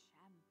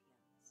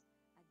 champions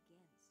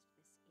against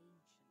this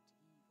ancient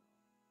evil.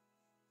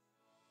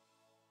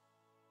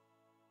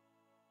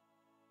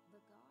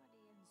 The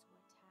Guardians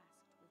were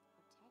tasked with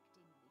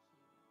protecting the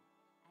hero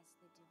as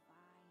the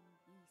divine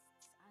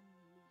beasts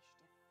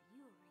unleashed a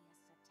furious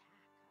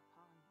attack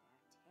upon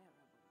their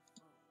terrible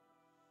foe.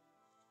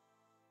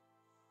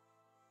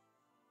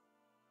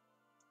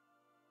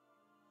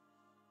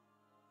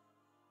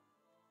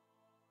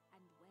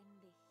 And when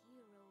the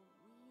hero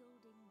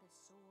wielding the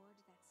sword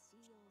that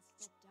seals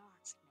the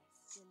darkness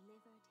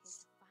delivered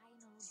his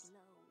final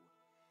blow,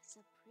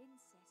 the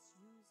princess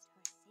used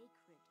her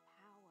sacred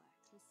power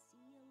to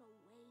seal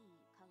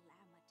away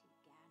Calamity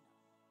Ganon.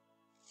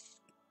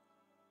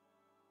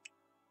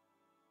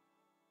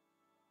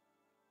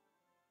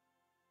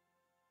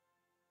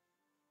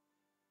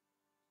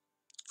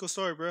 Go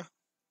story, bro. Yeah.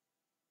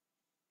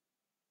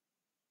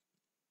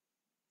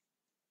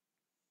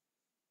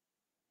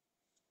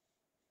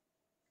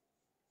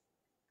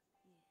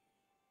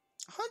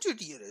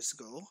 100 years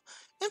ago,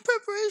 in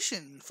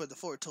preparation for the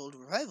foretold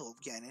revival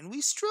of Ganon,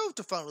 we strove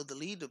to follow the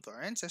lead of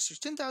our ancestors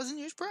 10,000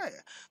 years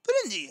prior. But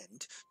in the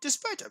end,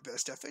 despite our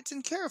best efforts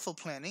and careful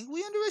planning,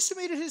 we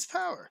underestimated his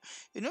power.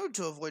 In order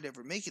to avoid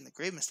ever making the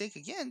grave mistake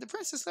again, the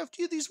princess left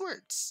you these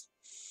words.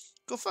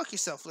 Go fuck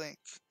yourself, Link.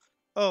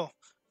 Oh,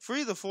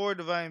 free the 4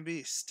 divine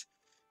beasts.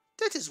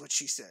 That is what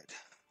she said.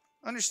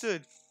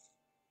 Understood.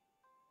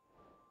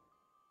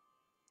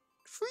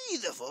 Free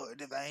the 4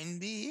 divine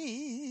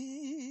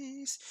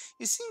beasts.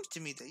 It seems to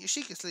me that your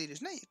Sheikah slate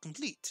is not yet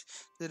complete.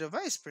 The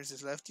device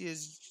Princess left you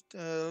is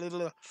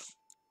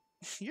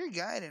your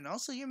guide and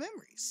also your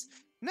memories.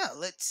 Now,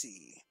 let's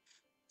see.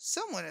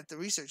 Someone at the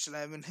research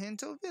lab in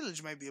Hinto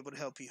Village might be able to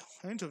help you.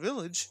 Hinto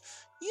Village?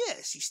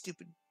 Yes, you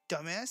stupid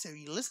dumbass. Are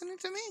you listening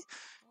to me?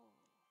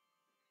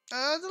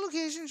 The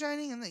location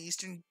shining on the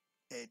eastern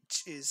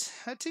edge is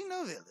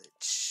Hatino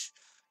Village.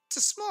 It's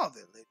a small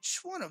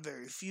village, one of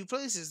very few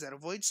places that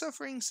avoid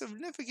suffering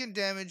significant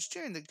damage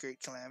during the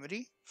Great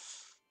Calamity.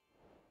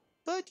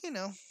 But,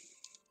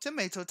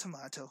 tomato,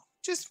 tomato.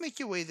 Just make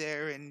your way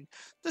there and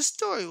the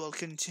story will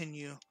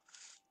continue.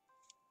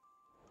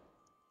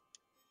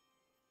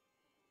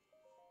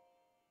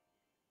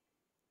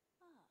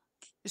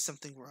 Is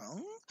something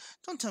wrong?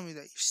 Don't tell me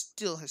that your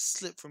steel has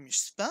slipped from your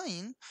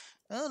spine.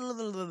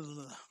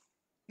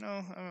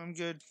 No, I'm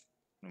good.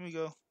 Let me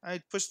go.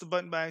 I pushed the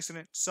button by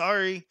accident.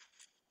 Sorry.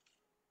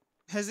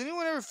 Has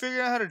anyone ever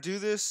figured out how to do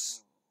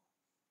this?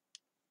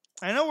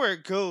 I know where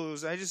it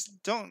goes. I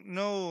just don't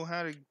know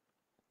how to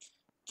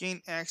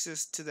gain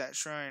access to that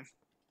shrine.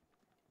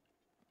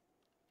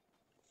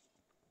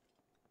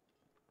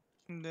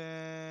 And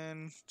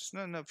then there's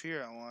nothing up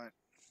here I want.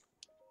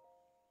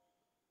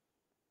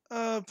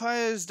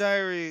 Paya's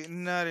diary.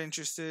 Not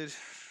interested.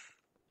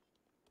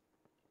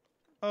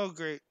 Oh,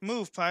 great.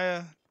 Move,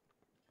 Paya.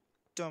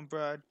 Dumb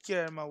broad. Get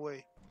out of my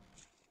way.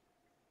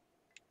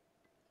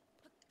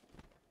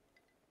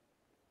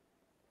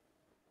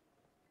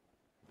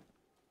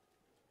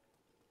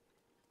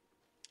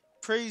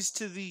 Praise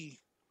to thee.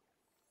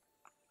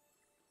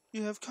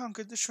 You have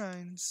conquered the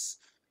shrines.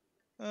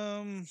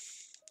 Heart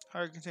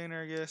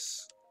container, I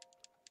guess.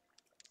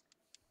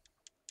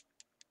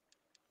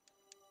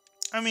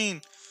 I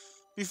mean,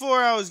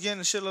 before I was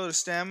getting a shitload of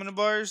stamina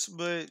bars,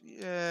 but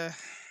yeah,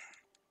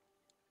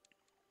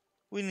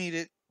 we need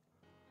it.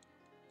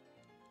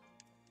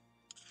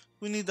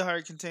 We need the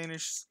heart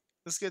containers.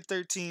 Let's get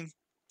 13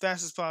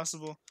 fast as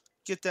possible.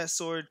 Get that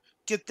sword,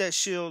 get that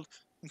shield,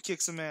 and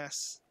kick some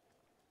ass.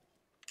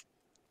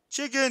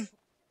 Chicken!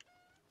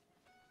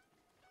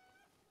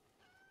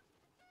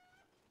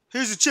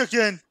 Here's a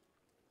chicken!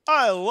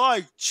 I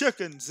like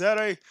chicken,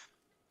 Zeddy!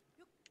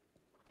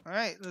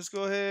 Alright, let's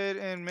go ahead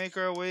and make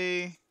our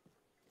way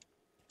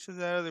to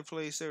that other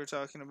place they were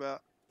talking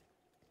about.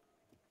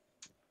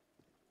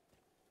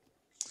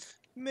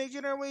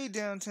 Making our way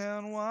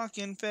downtown,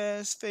 walking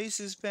fast,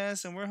 faces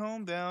pass, and we're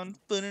homebound.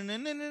 You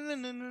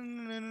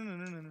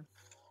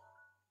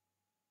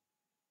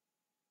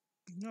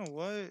know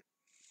what?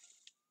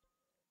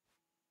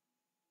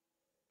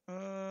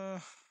 I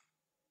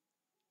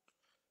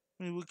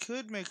mean, we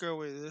could make our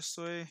way this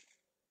way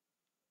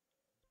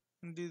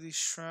and do these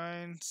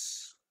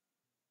shrines.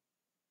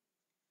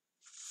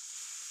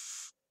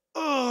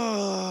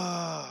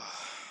 Oh,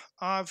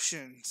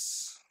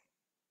 options.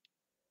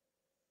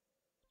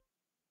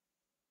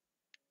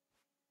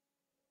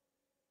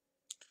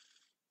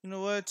 You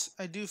know what?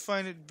 I do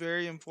find it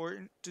very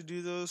important to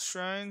do those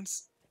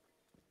shrines.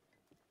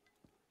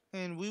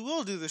 And we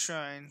will do the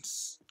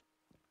shrines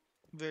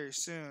very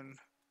soon.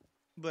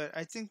 But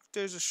I think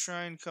there's a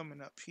shrine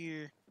coming up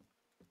here.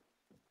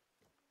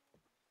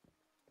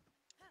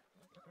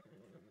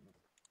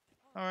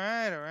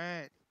 Alright,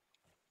 alright.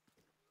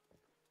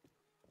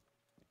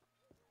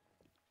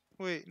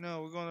 Wait,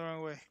 no, we're going the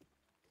wrong way.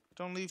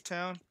 Don't leave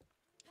town.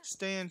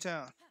 Stay in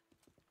town.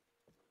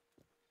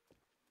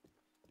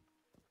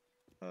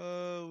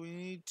 We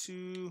need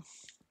to...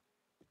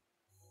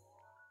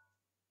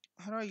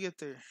 How do I get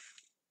there?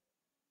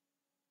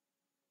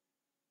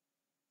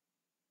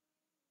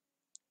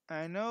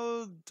 I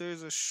know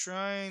there's a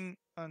shrine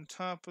on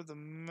top of the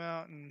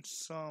mountain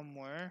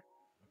somewhere.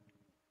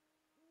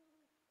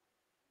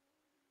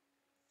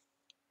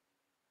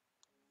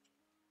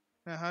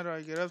 Now, how do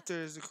I get up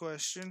there is the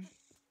question.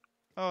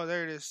 Oh,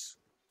 there it is.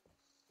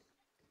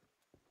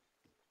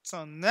 It's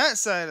on that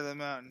side of the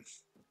mountain.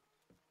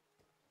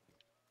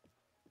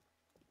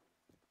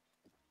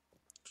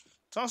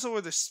 It's also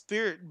where the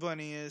spirit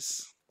bunny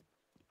is.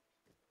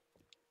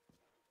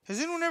 Has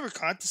anyone ever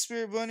caught the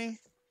spirit bunny?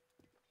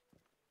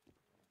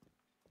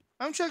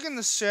 I'm checking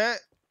the chat.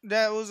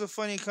 That was a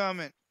funny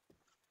comment.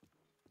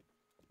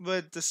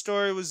 But the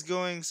story was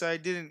going, so I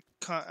didn't,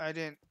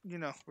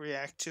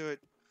 react to it.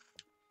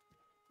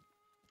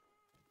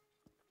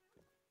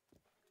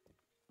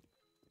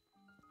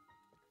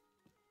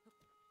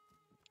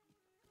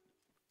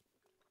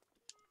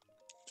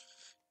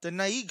 The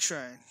Naik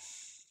Shrine.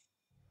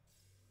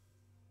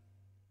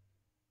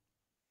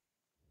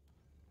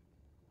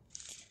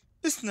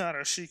 It's not a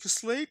Sheikah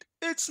slate,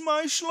 it's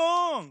my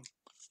schlong!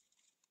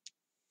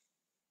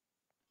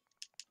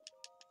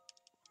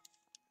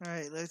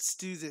 Alright, let's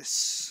do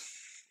this.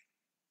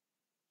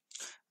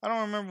 I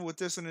don't remember what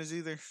this one is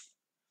either.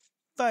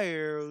 Fire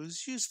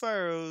arrows. Use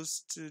fire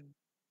arrows to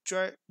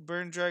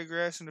burn dry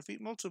grass and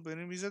defeat multiple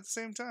enemies at the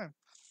same time.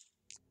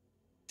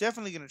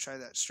 Definitely gonna try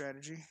that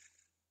strategy.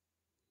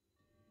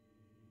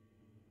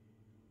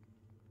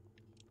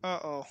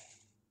 Uh-oh.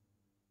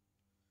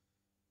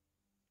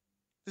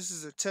 This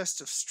is a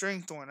test of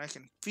strength one. I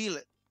can feel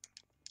it.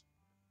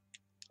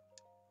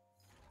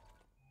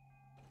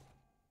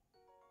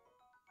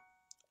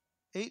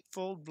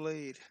 Eightfold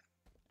blade.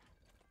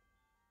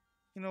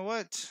 You know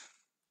what?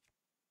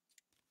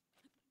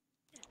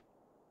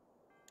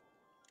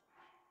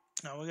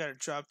 No, we gotta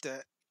drop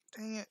that.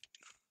 Dang it.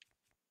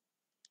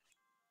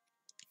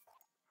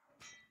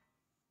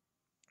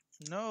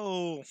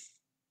 No.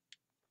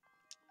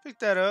 Pick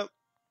that up.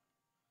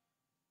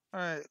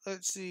 Alright,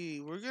 let's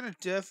see. We're gonna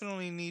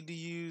definitely need to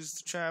use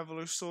the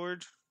Traveler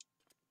Sword.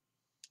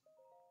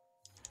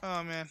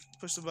 Oh man,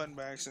 push the button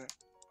by accident.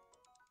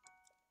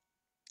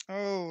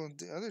 Oh,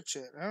 the other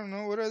chat. I don't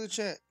know. What other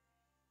chat?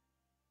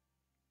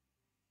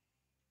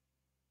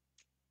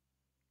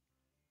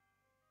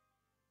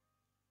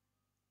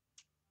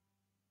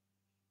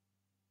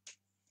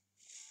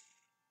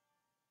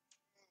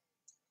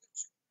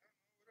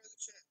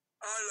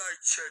 I like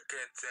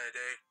chicken,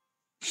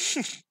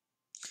 Teddy.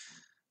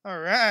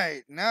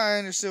 Alright, now I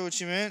understood what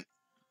you meant.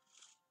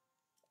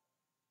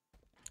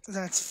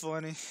 That's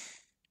funny.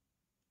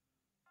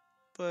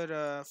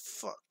 But,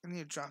 fuck. I need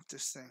to drop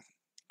this thing.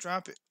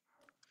 Drop it.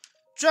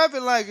 Drop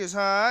it like it's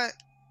hot.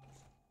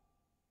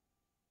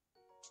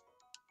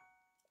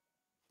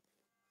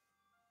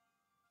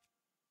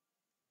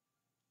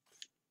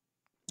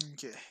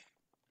 Okay.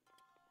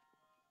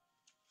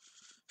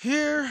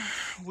 Here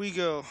we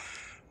go.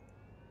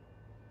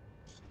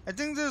 I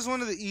think this is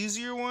one of the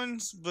easier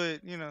ones,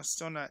 but,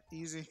 still not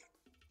easy.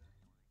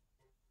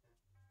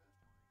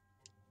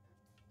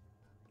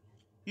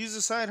 Use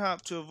a side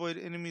hop to avoid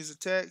enemies'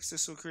 attacks.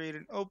 This will create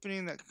an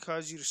opening that can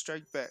cause you to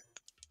strike back.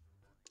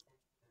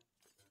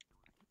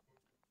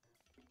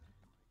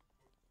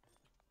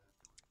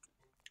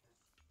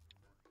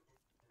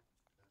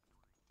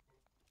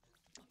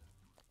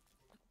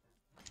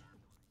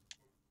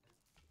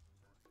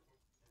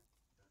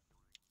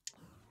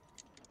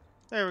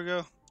 There we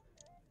go.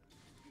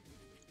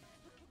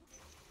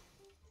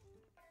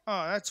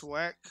 Oh, that's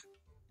whack.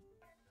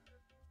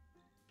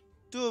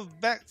 Do a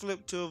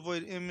backflip to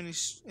avoid enemy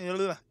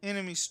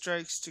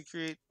strikes to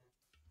create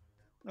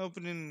an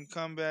opening in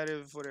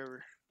combative,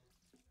 whatever.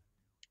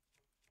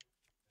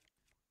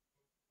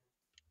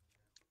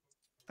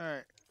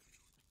 Alright.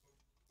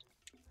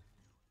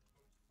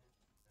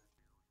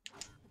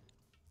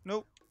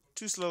 Nope.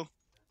 Too slow.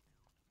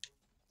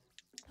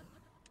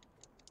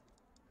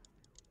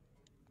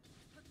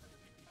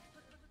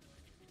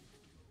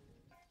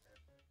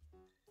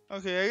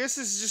 Okay, I guess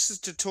this is just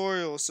a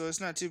tutorial, so it's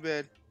not too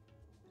bad.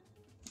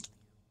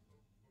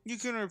 You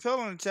can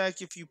repel an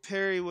attack if you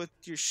parry with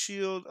your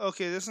shield.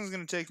 Okay, this one's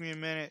going to take me a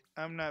minute.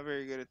 I'm not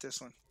very good at this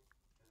one.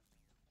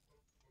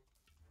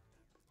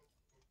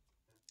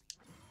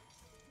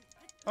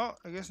 Oh,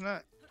 I guess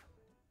not.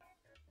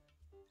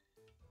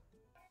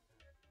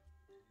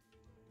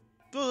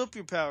 Build up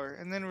your power,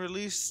 and then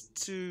release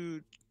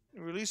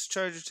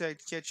charge attack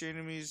to catch your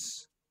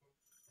enemies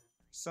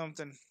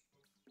something.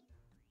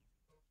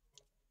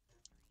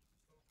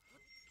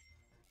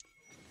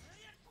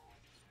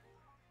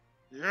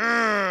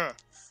 Yeah!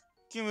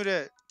 Give me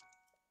that.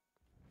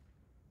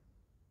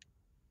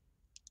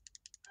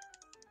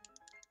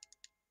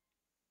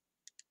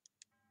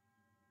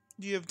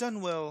 You have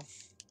done well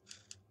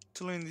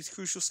to learn these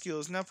crucial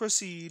skills. Now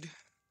proceed.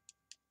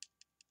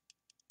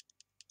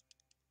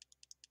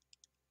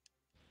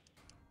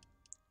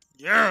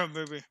 Yeah,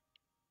 baby.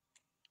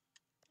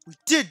 We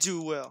did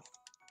do well.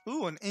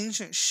 Ooh, an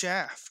ancient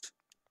shaft.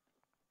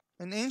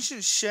 An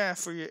ancient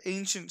shaft for your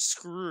ancient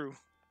screw.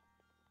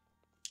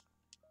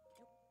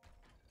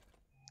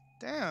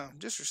 Damn,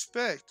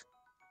 disrespect.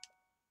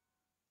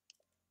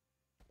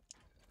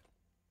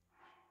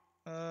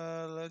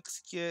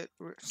 Let's get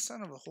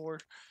son of a whore.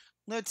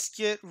 Let's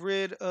get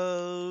rid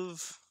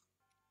of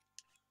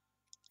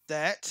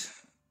that.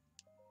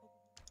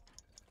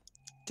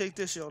 Take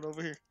this shield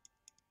over here.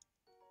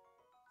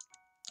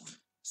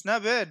 It's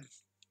not bad.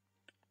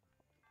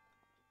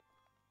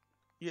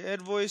 Your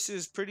Ed voice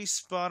is pretty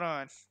spot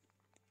on.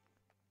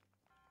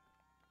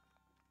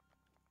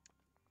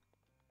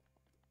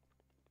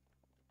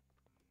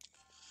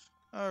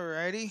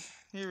 Alrighty,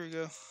 here we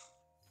go.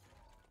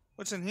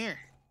 What's in here?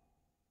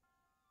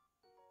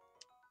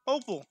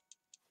 Opal.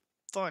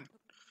 Fun.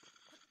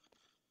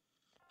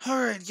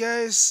 Alright,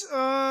 guys.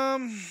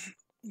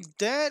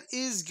 That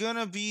is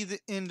gonna be the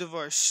end of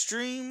our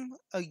stream.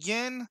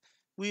 Again,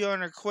 we are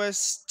on a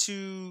quest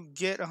to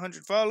get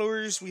 100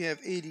 followers. We have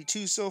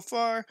 82 so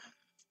far.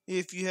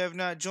 If you have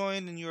not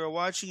joined and you are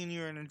watching and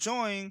you are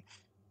enjoying,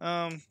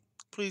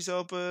 please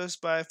help us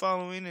by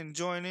following and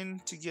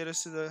joining to get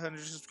us to the 100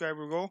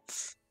 subscriber goal.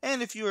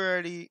 And if you are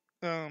already,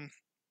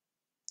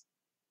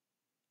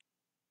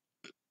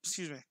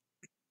 excuse me,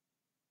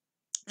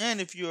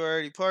 and if you are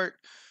already part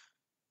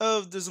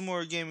of the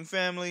ZamoraGaming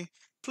family,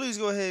 please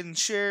go ahead and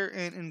share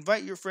and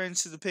invite your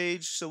friends to the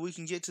page so we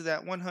can get to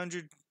that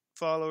 100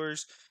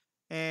 followers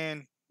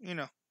and,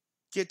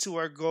 get to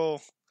our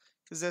goal,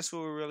 because that's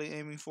what we're really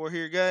aiming for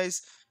here,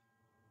 guys.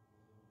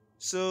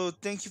 So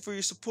thank you for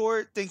your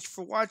support. Thank you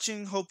for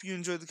watching. Hope you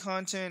enjoyed the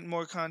content.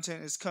 More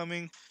content is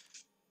coming.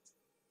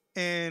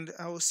 And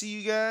I will see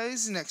you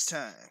guys next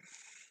time.